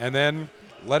 and then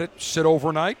let it sit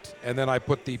overnight. And then I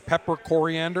put the pepper,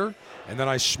 coriander, and then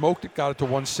I smoked it, got it to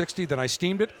 160. Then I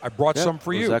steamed it. I brought Yeah, some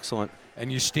for it you. was excellent.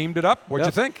 And you steamed it up. What'd Yeah.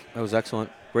 you think? That was excellent.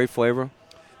 Great flavor.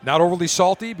 Not overly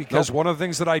salty, because Nope. one of the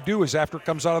things that I do is after it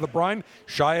comes out of the brine,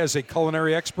 Shia is a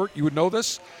culinary expert. You would know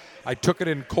this. I took it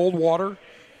in cold water,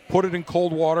 put it in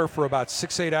cold water for about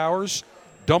 6-8 hours,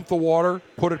 dump the water,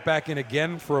 put it back in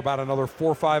again for about another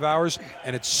 4 or 5 hours,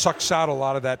 and it sucks out a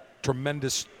lot of that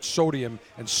tremendous sodium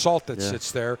and salt that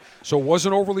sits there. So it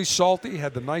wasn't overly salty,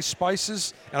 had the nice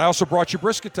spices, and I also brought you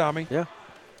brisket, Tommy. Yeah.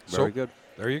 Very good.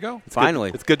 There you go.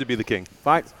 Finally. It's good to be the king.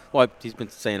 Fine. Well, he's been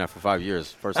saying that for 5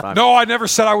 years. First time. No, I never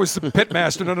said I was the pit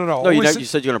master. No. No, Only you since-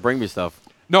 said you're going to bring me stuff.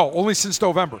 No, only since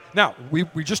November. Now, we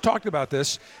just talked about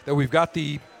this, that we've got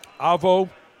the Avo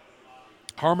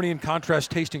Harmony and Contrast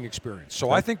tasting experience.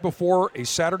 So I think before a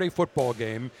Saturday football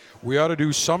game, we ought to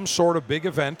do some sort of big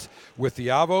event with the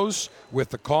Avos, with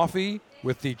the coffee,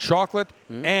 with the chocolate,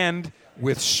 and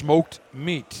with smoked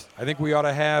meat. I think we ought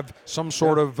to have some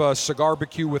sort of cigar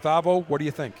barbecue with Avo. What do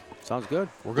you think? Sounds good.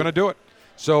 We're going to do it.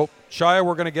 So, Shia,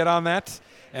 we're going to get on that,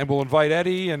 and we'll invite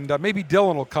Eddie, and maybe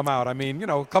Dylan will come out. I mean,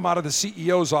 come out of the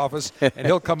CEO's office, and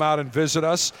he'll come out and visit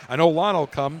us. I know Lon will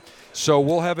come, so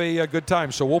we'll have a good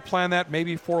time. So we'll plan that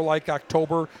maybe for like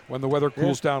October when the weather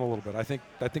cools down a little bit. I think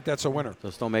that's a winner.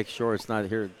 Just don't make sure it's not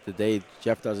here the day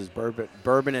Jeff does his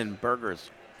bourbon and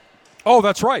burgers. Oh,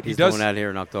 that's right. He's he does. doing that here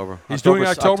in October. He's doing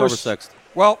October 6th.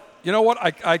 Well, you know what?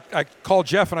 I called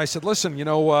Jeff and I said, listen,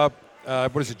 what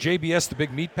is it? JBS, the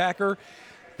big meat packer.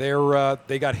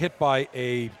 They got hit by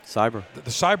the cyber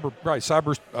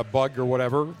bug or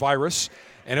whatever virus,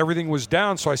 and everything was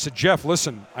down. So I said, Jeff,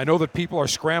 listen, I know that people are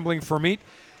scrambling for meat.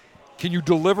 Can you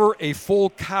deliver a full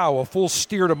cow, a full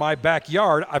steer to my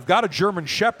backyard? I've got a German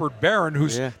Shepherd, Baron,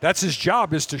 that's his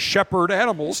job, is to shepherd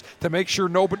animals to make sure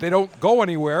they don't go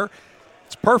anywhere.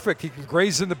 It's perfect. He can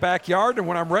graze in the backyard, and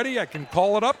when I'm ready, I can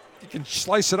call it up. You can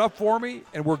slice it up for me,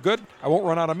 and we're good. I won't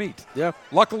run out of meat. Yeah.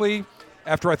 Luckily,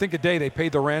 after I think a day, they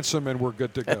paid the ransom, and we're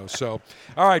good to go. So,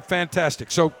 all right,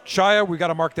 fantastic. So, Shia, we got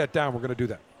to mark that down. We're going to do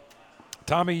that.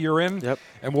 Tommy, you're in,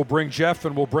 and we'll bring Jeff,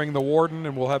 and we'll bring the warden,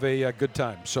 and we'll have a good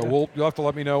time. So you'll have to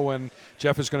let me know when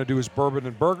Jeff is going to do his bourbon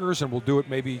and burgers, and we'll do it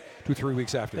maybe 2-3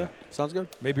 weeks after that. Sounds good.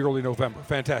 Maybe early November.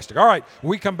 Fantastic. All right, when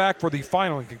we come back for the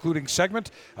final and concluding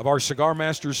segment of our Cigar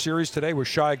Masters series today with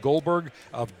Shia Goldberg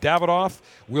of Davidoff.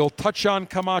 We'll touch on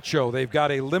Camacho. They've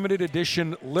got a limited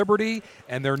edition Liberty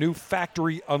and their new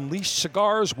Factory Unleashed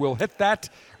cigars. We'll hit that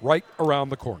right around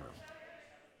the corner.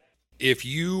 If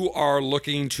you are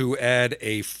looking to add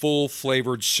a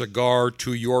full-flavored cigar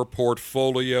to your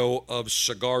portfolio of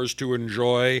cigars to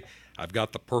enjoy, I've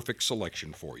got the perfect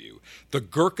selection for you. The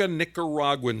Gurkha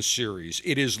Nicaraguan series.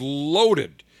 It is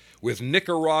loaded with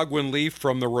Nicaraguan leaf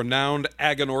from the renowned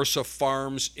Aganorsa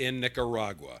farms in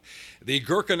Nicaragua. The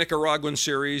Gurkha Nicaraguan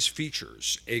series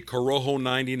features a Corojo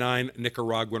 99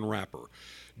 Nicaraguan wrapper,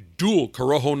 dual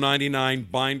Corojo 99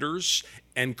 binders,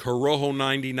 and Corojo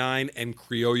 99 and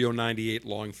Criollo 98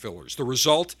 long fillers. The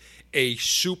result, a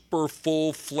super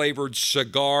full flavored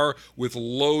cigar with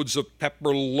loads of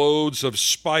pepper, loads of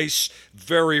spice,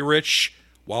 very rich,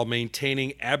 while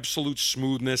maintaining absolute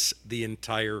smoothness the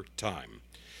entire time.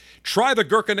 Try the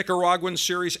Gurkha Nicaraguan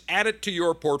series, add it to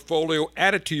your portfolio,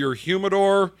 add it to your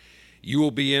humidor. You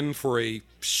will be in for a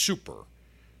super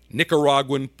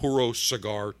Nicaraguan Puro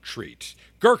cigar treat.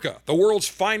 Gurkha, the world's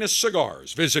finest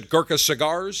cigars. Visit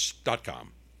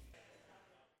GurkhaCigars.com.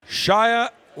 Shia,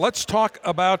 let's talk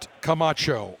about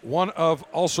Camacho, one of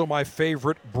also my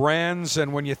favorite brands.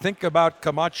 And when you think about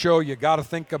Camacho, you got to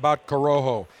think about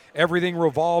Corojo. Everything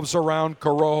revolves around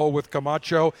Corojo with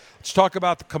Camacho. Let's talk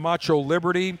about the Camacho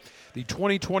Liberty. The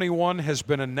 2021 has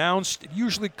been announced. It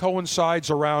usually coincides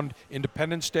around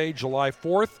Independence Day, July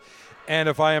 4th. And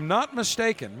if I am not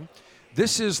mistaken,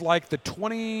 this is like the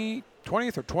 20th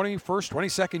or 21st,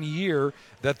 22nd year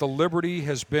that the Liberty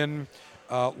has been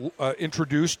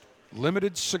introduced.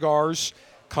 Limited cigars,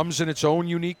 comes in its own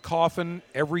unique coffin.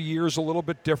 Every year is a little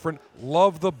bit different.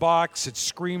 Love the box. It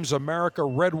screams America,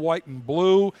 red, white, and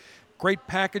blue. Great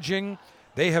packaging.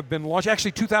 They have been launched.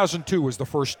 Actually, 2002 was the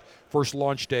first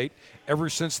launch date. Ever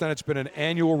since then, it's been an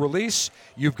annual release.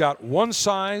 You've got one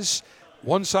size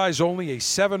only, a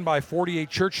 7x48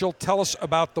 Churchill. Tell us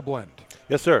about the blend.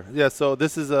 Yes, sir. Yeah, so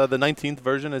this is the 19th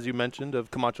version, as you mentioned, of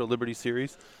Camacho Liberty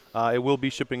Series. It will be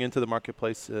shipping into the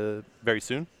marketplace very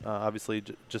soon, obviously,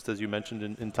 just as you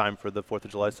mentioned, in time for the 4th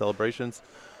of July celebrations.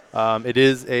 It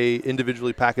is a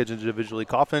individually packaged, individually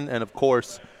coffined, and of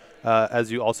course,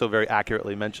 as you also very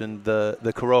accurately mentioned,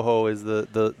 the Corojo is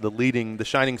the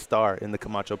shining star in the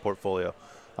Camacho portfolio.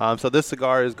 So this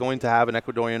cigar is going to have an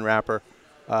Ecuadorian wrapper.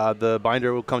 The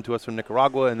binder will come to us from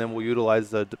Nicaragua, and then we'll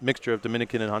utilize a mixture of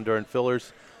Dominican and Honduran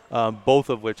fillers, both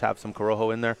of which have some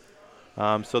Corojo in there.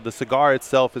 So the cigar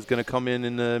itself is going to come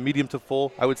in a medium to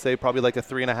full. I would say probably like a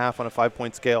 3.5 on a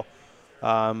 5-point scale.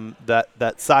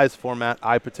 That size format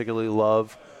I particularly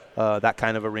love. That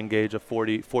kind of a ring gauge of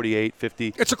 40, 48,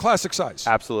 50. It's a classic size.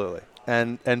 Absolutely.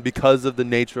 And because of the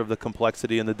nature of the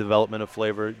complexity and the development of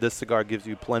flavor, this cigar gives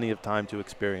you plenty of time to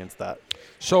experience that.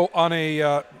 So on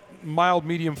a mild,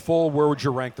 medium, full, where would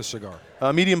you rank the cigar?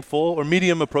 Medium full or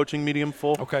medium approaching medium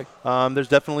full. Okay. You're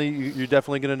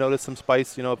definitely going to notice some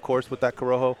spice, of course, with that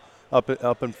Corojo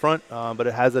up in front, but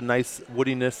it has a nice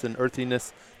woodiness and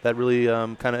earthiness that really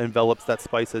kind of envelops that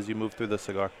spice as you move through the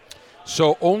cigar.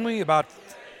 So only about,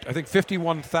 I think,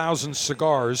 51,000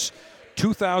 cigars,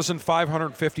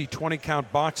 2,550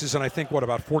 20-count boxes, and I think,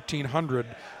 about 1,400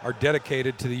 are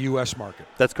dedicated to the U.S. market.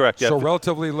 That's correct, yeah. So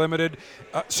relatively limited.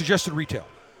 Suggested retail.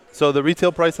 So the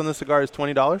retail price on the cigar is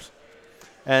 $20,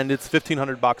 and it's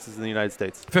 1,500 boxes in the United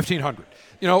States. 1,500.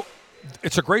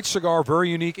 It's a great cigar, very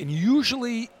unique, and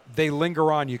usually they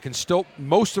linger on. You can still,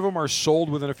 most of them are sold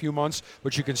within a few months,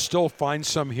 but you can still find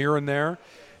some here and there.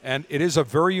 And it is a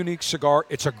very unique cigar.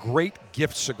 It's a great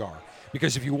gift cigar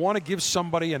because if you want to give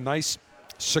somebody a nice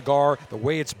cigar, the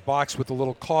way it's boxed with a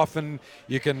little coffin,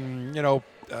 you can,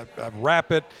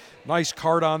 wrap it, nice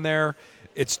card on there.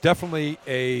 It's definitely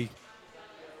a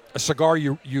cigar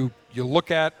you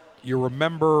look at, you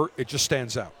remember, it just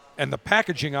stands out. And the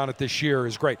packaging on it this year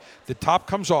is great. The top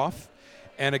comes off,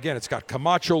 and again, it's got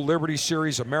Camacho Liberty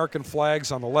Series, American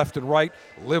flags on the left and right,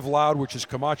 Live Loud, which is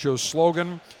Camacho's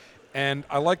slogan. And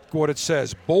I like what it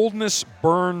says, boldness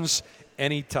burns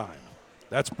anytime.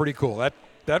 That's pretty cool.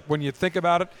 That when you think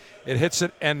about it, it hits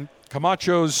it. And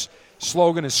Camacho's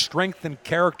slogan is strength and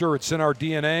character. It's in our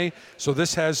DNA. So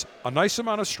this has a nice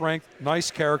amount of strength,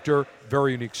 nice character,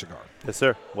 very unique cigar. Yes,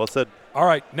 sir. Well said. All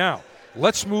right, now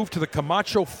let's move to the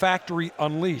Camacho Factory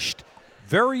Unleashed.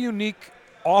 Very unique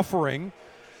offering,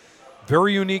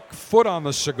 very unique foot on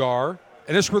the cigar,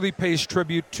 and this really pays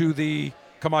tribute to the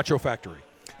Camacho Factory.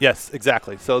 Yes,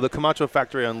 exactly. So the Camacho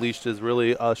Factory Unleashed is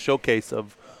really a showcase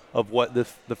of what the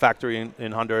factory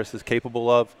in Honduras is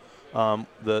capable of,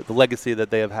 the legacy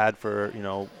that they have had for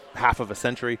half of a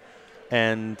century,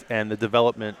 and the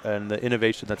development and the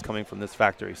innovation that's coming from this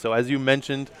factory. So as you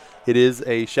mentioned, it is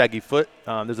a shaggy foot.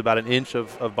 There's about an inch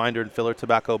of binder and filler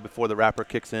tobacco before the wrapper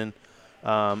kicks in.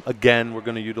 Again, we're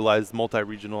going to utilize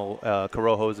multi-regional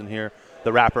Corojos in here.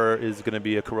 The wrapper is going to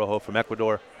be a Corojo from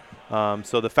Ecuador.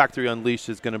 So the Factory Unleashed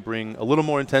is going to bring a little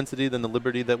more intensity than the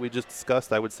Liberty that we just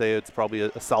discussed. I would say it's probably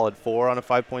a solid 4 on a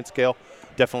 5-point scale.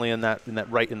 Definitely in that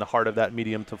right in the heart of that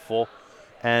medium to full.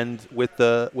 And with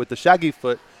the shaggy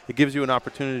foot, it gives you an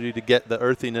opportunity to get the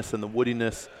earthiness and the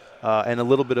woodiness and a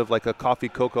little bit of like a coffee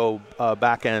cocoa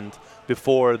back end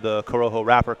before the Corojo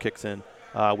wrapper kicks in,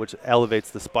 which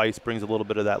elevates the spice, brings a little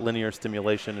bit of that linear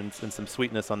stimulation and some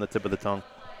sweetness on the tip of the tongue.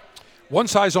 One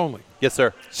size only. Yes,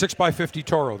 sir. 6x50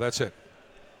 Toro. That's it.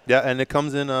 Yeah, and it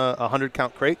comes in a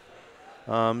 100-count crate.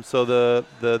 So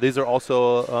these are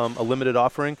also a limited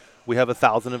offering. We have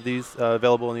 1,000 of these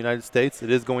available in the United States. It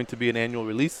is going to be an annual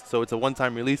release, so it's a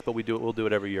one-time release, but we'll do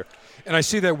it every year. And I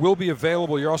see that will be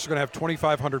available. You're also going to have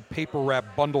 2,500 paper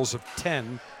wrap bundles of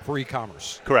 10 for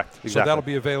e-commerce. Correct. Exactly. So that'll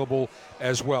be available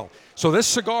as well. So this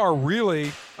cigar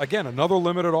really, again, another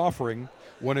limited offering.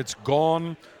 When it's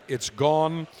gone, it's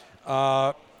gone.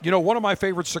 One of my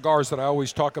favorite cigars that I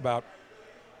always talk about,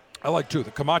 I like two. The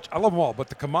Camacho, I love them all, but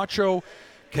the Camacho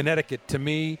Connecticut, to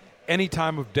me, any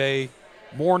time of day,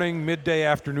 morning, midday,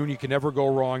 afternoon, you can never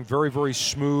go wrong. Very, very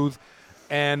smooth.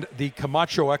 And the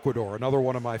Camacho Ecuador, another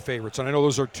one of my favorites. And I know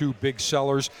those are two big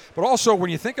sellers. But also, when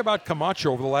you think about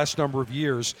Camacho over the last number of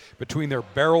years, between their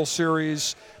barrel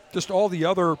series, just all the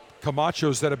other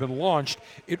Camachos that have been launched,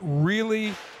 it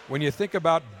really, when you think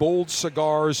about bold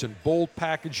cigars and bold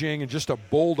packaging and just a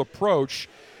bold approach,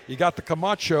 you got the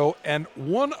Camacho. And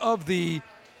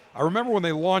I remember when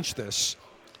they launched this,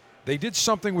 they did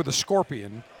something with the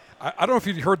Scorpion. I don't know if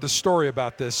you'd heard the story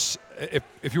about this,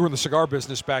 if you were in the cigar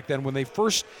business back then. When they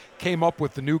first came up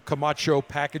with the new Camacho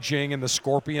packaging and the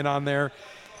Scorpion on there,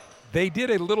 they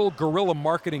did a little guerrilla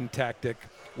marketing tactic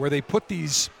where they put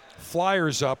these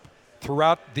flyers up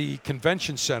throughout the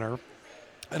convention center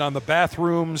and on the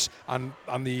bathrooms, on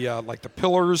the like the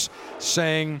pillars,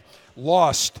 saying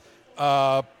lost,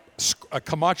 a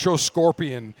Camacho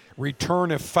Scorpion,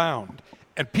 return if found.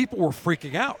 And people were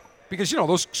freaking out because,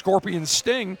 those scorpions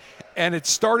sting, and it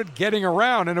started getting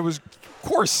around, and it was, of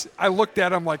course, I looked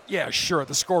at him like, yeah, sure,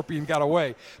 the scorpion got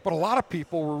away. But a lot of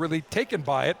people were really taken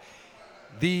by it.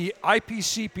 The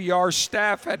IPCPR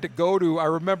staff had to go to, I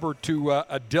remember, to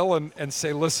Dylan and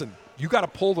say, listen, you got to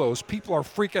pull those. People are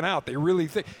freaking out. They really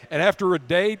think. And after a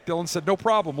day, Dylan said, no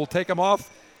problem, we'll take them off.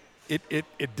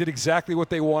 It did exactly what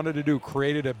they wanted to do,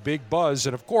 created a big buzz.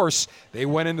 And, of course, they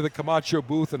went into the Camacho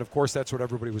booth, and, of course, that's what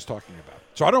everybody was talking about.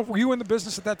 So were you in the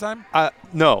business at that time?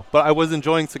 No, but I was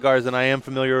enjoying cigars, and I am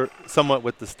familiar somewhat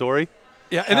with the story.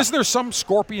 Yeah, and isn't there some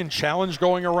scorpion challenge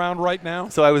going around right now?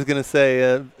 So I was going to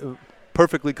say,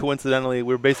 perfectly coincidentally,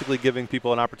 we're basically giving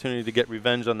people an opportunity to get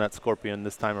revenge on that scorpion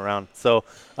this time around. So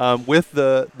with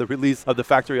the release of the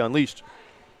Factory Unleashed,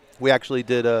 we actually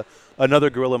did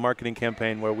another guerrilla marketing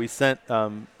campaign where we sent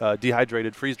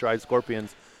dehydrated, freeze-dried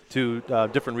scorpions to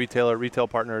different retail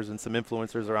partners and some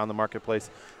influencers around the marketplace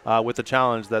with the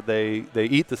challenge that they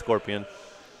eat the scorpion.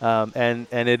 And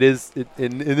it is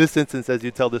in this instance, as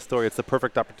you tell this story, it's the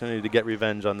perfect opportunity to get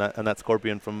revenge on that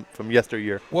scorpion from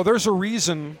yesteryear. Well, there's a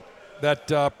reason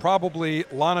that probably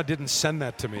Lana didn't send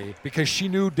that to me, because she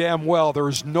knew damn well there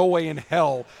was no way in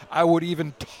hell I would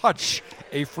even touch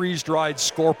a freeze-dried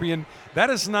scorpion. That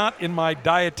is not in my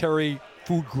dietary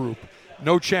food group.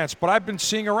 No chance. But I've been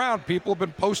seeing around. People have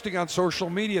been posting on social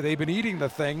media. They've been eating the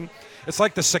thing. It's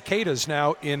like the cicadas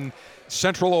now in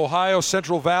Central Ohio,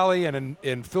 Central Valley, and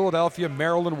in Philadelphia,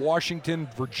 Maryland, Washington,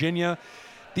 Virginia.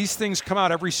 These things come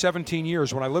out every 17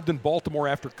 years. When I lived in Baltimore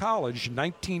after college in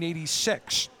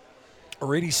 1986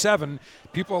 or 87,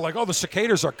 people are like, oh, the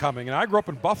cicadas are coming. And I grew up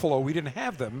in Buffalo. We didn't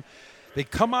have them. They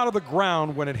come out of the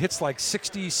ground when it hits like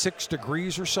 66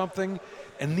 degrees or something.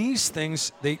 And these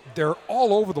things, they're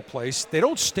all over the place. They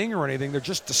don't sting or anything. They're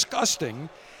just disgusting.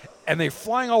 And they're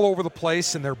flying all over the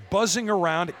place, and they're buzzing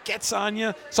around. It gets on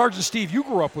you. Sergeant Steve, you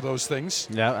grew up with those things.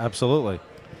 Yeah, absolutely.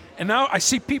 And now I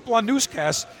see people on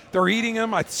newscasts, they're eating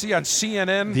them. I see on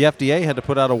CNN. The FDA had to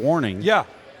put out a warning. Yeah.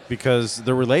 Because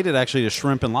they're related actually to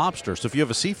shrimp and lobster. So if you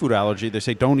have a seafood allergy, they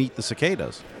say don't eat the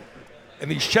cicadas. And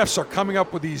these chefs are coming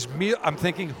up with these meals. I'm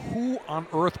thinking, who on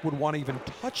earth would want to even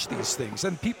touch these things?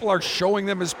 And people are showing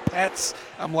them as pets.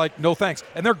 I'm like, no thanks.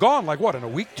 And they're gone, like what, in a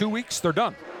week, 2 weeks? They're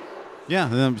done. Yeah,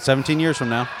 and then 17 years from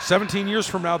now. 17 years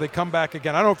from now, they come back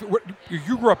again. I don't know if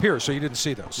you grew up here, so you didn't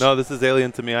see those. No, this is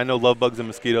alien to me. I know love bugs and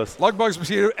mosquitoes. Love bugs,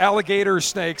 mosquitoes, alligators,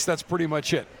 snakes, that's pretty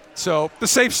much it. So the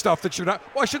safe stuff that you're not.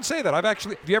 Well, I shouldn't say that.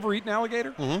 Have you ever eaten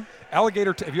alligator? Mm-hmm.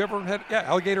 Alligator, have you ever had,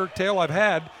 alligator tail I've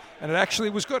had, and it actually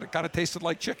was good. It kind of tasted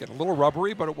like chicken. A little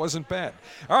rubbery, but it wasn't bad.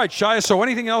 All right, Shia, so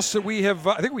anything else that we have,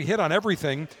 I think we hit on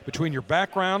everything between your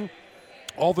background,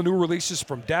 all the new releases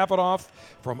from Davidoff,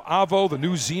 from Avo, the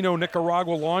new Zeno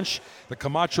Nicaragua launch, the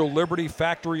Camacho Liberty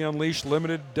Factory Unleashed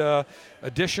limited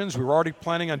editions. We were already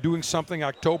planning on doing something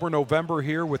October, November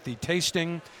here with the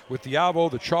tasting, with the Avo,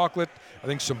 the chocolate, I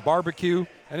think some barbecue.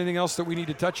 Anything else that we need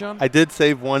to touch on? I did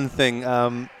save one thing.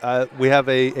 We have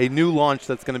a new launch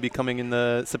that's going to be coming in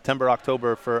the September,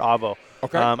 October for Avo.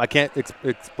 Okay. I can't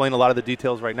explain a lot of the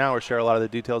details right now or share a lot of the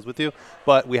details with you,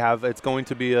 but it's going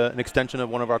to be an extension of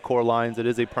one of our core lines. It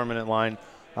is a permanent line.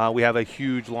 We have a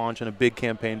huge launch and a big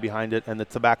campaign behind it, and the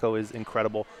tobacco is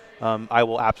incredible. I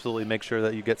will absolutely make sure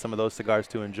that you get some of those cigars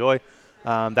to enjoy.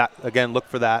 Look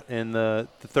for that in the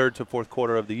third to fourth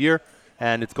quarter of the year,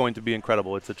 and it's going to be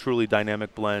incredible. It's a truly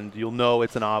dynamic blend. You'll know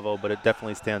it's an Avo, but it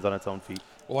definitely stands on its own feet.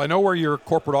 Well, I know where your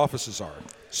corporate offices are,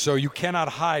 so you cannot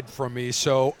hide from me.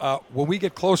 So when we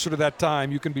get closer to that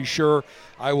time, you can be sure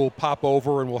I will pop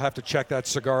over and we'll have to check that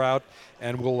cigar out,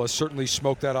 and we'll certainly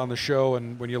smoke that on the show.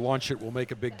 And when you launch it, we'll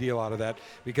make a big deal out of that,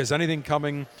 because anything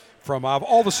coming from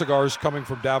all the cigars coming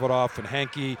from Davidoff and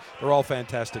Hankey, they're all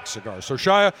fantastic cigars. So,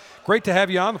 Shia, great to have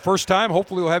you on the first time.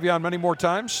 Hopefully we'll have you on many more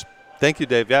times. Thank you,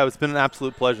 Dave. Yeah, it's been an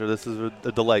absolute pleasure. This is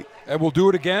a delight. And we'll do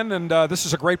it again, and this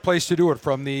is a great place to do it,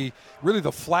 from the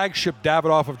flagship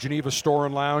Davidoff of Geneva Store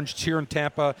and Lounge. It's here in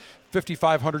Tampa,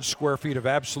 5,500 square feet of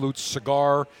absolute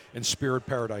cigar and spirit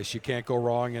paradise. You can't go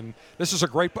wrong, and this is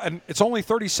and it's only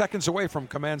 30 seconds away from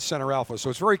Command Center Alpha, so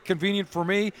it's very convenient for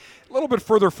me, a little bit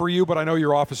further for you, but I know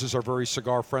your offices are very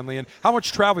cigar friendly. And how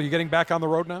much travel? Are you getting back on the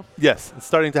road now? Yes, it's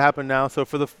starting to happen now. So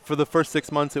for the first 6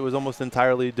 months, it was almost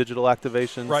entirely digital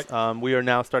activations. Right. We are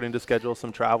now starting to schedule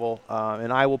some travel,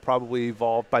 and I will probably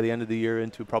evolve by the end of the year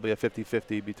into probably a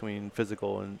 50-50 between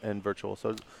physical and virtual.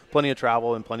 So plenty of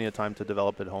travel and plenty of time to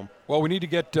develop at home. Well, we need to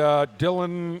get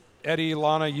Dylan, Eddie,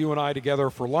 Lana, you and I together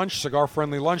for lunch,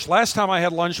 cigar-friendly lunch. Last time I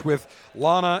had lunch with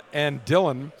Lana and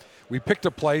Dylan, we picked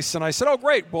a place, and I said, oh,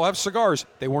 great, we'll have cigars.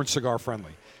 They weren't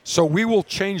cigar-friendly. So we will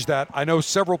change that. I know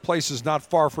several places not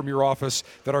far from your office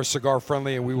that are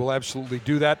cigar-friendly, and we will absolutely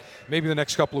do that. Maybe the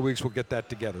next couple of weeks we'll get that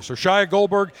together. So Shia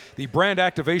Goldberg, the brand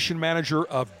activation manager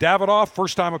of Davidoff,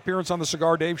 first-time appearance on the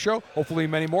Cigar Dave Show. Hopefully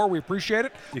many more. We appreciate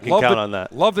it. You can count on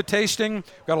that. Love the tasting.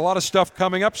 Got a lot of stuff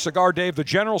coming up. Cigar Dave, the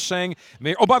General, saying,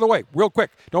 oh, by the way, real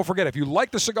quick, don't forget, if you like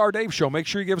the Cigar Dave Show, make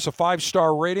sure you give us a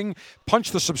 5-star rating.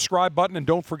 Punch the subscribe button, and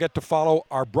don't forget to follow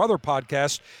our brother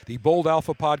podcast, the Bold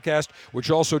Alpha podcast, which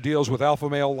also deals with alpha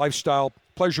male lifestyle,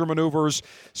 pleasure maneuvers,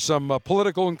 some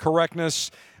political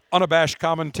incorrectness, unabashed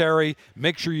commentary.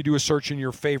 Make sure you do a search in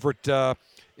your favorite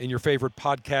podcast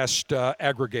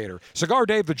aggregator. Cigar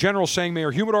Dave, the General, saying, may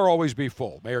your humidor always be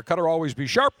full. May your cutter always be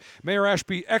sharp. May your ash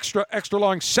be extra, extra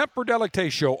long. Semper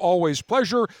Delectatio, always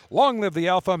pleasure. Long live the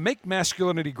alpha. Make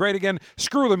masculinity great again.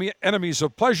 Screw the enemies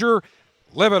of pleasure.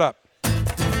 Live it up.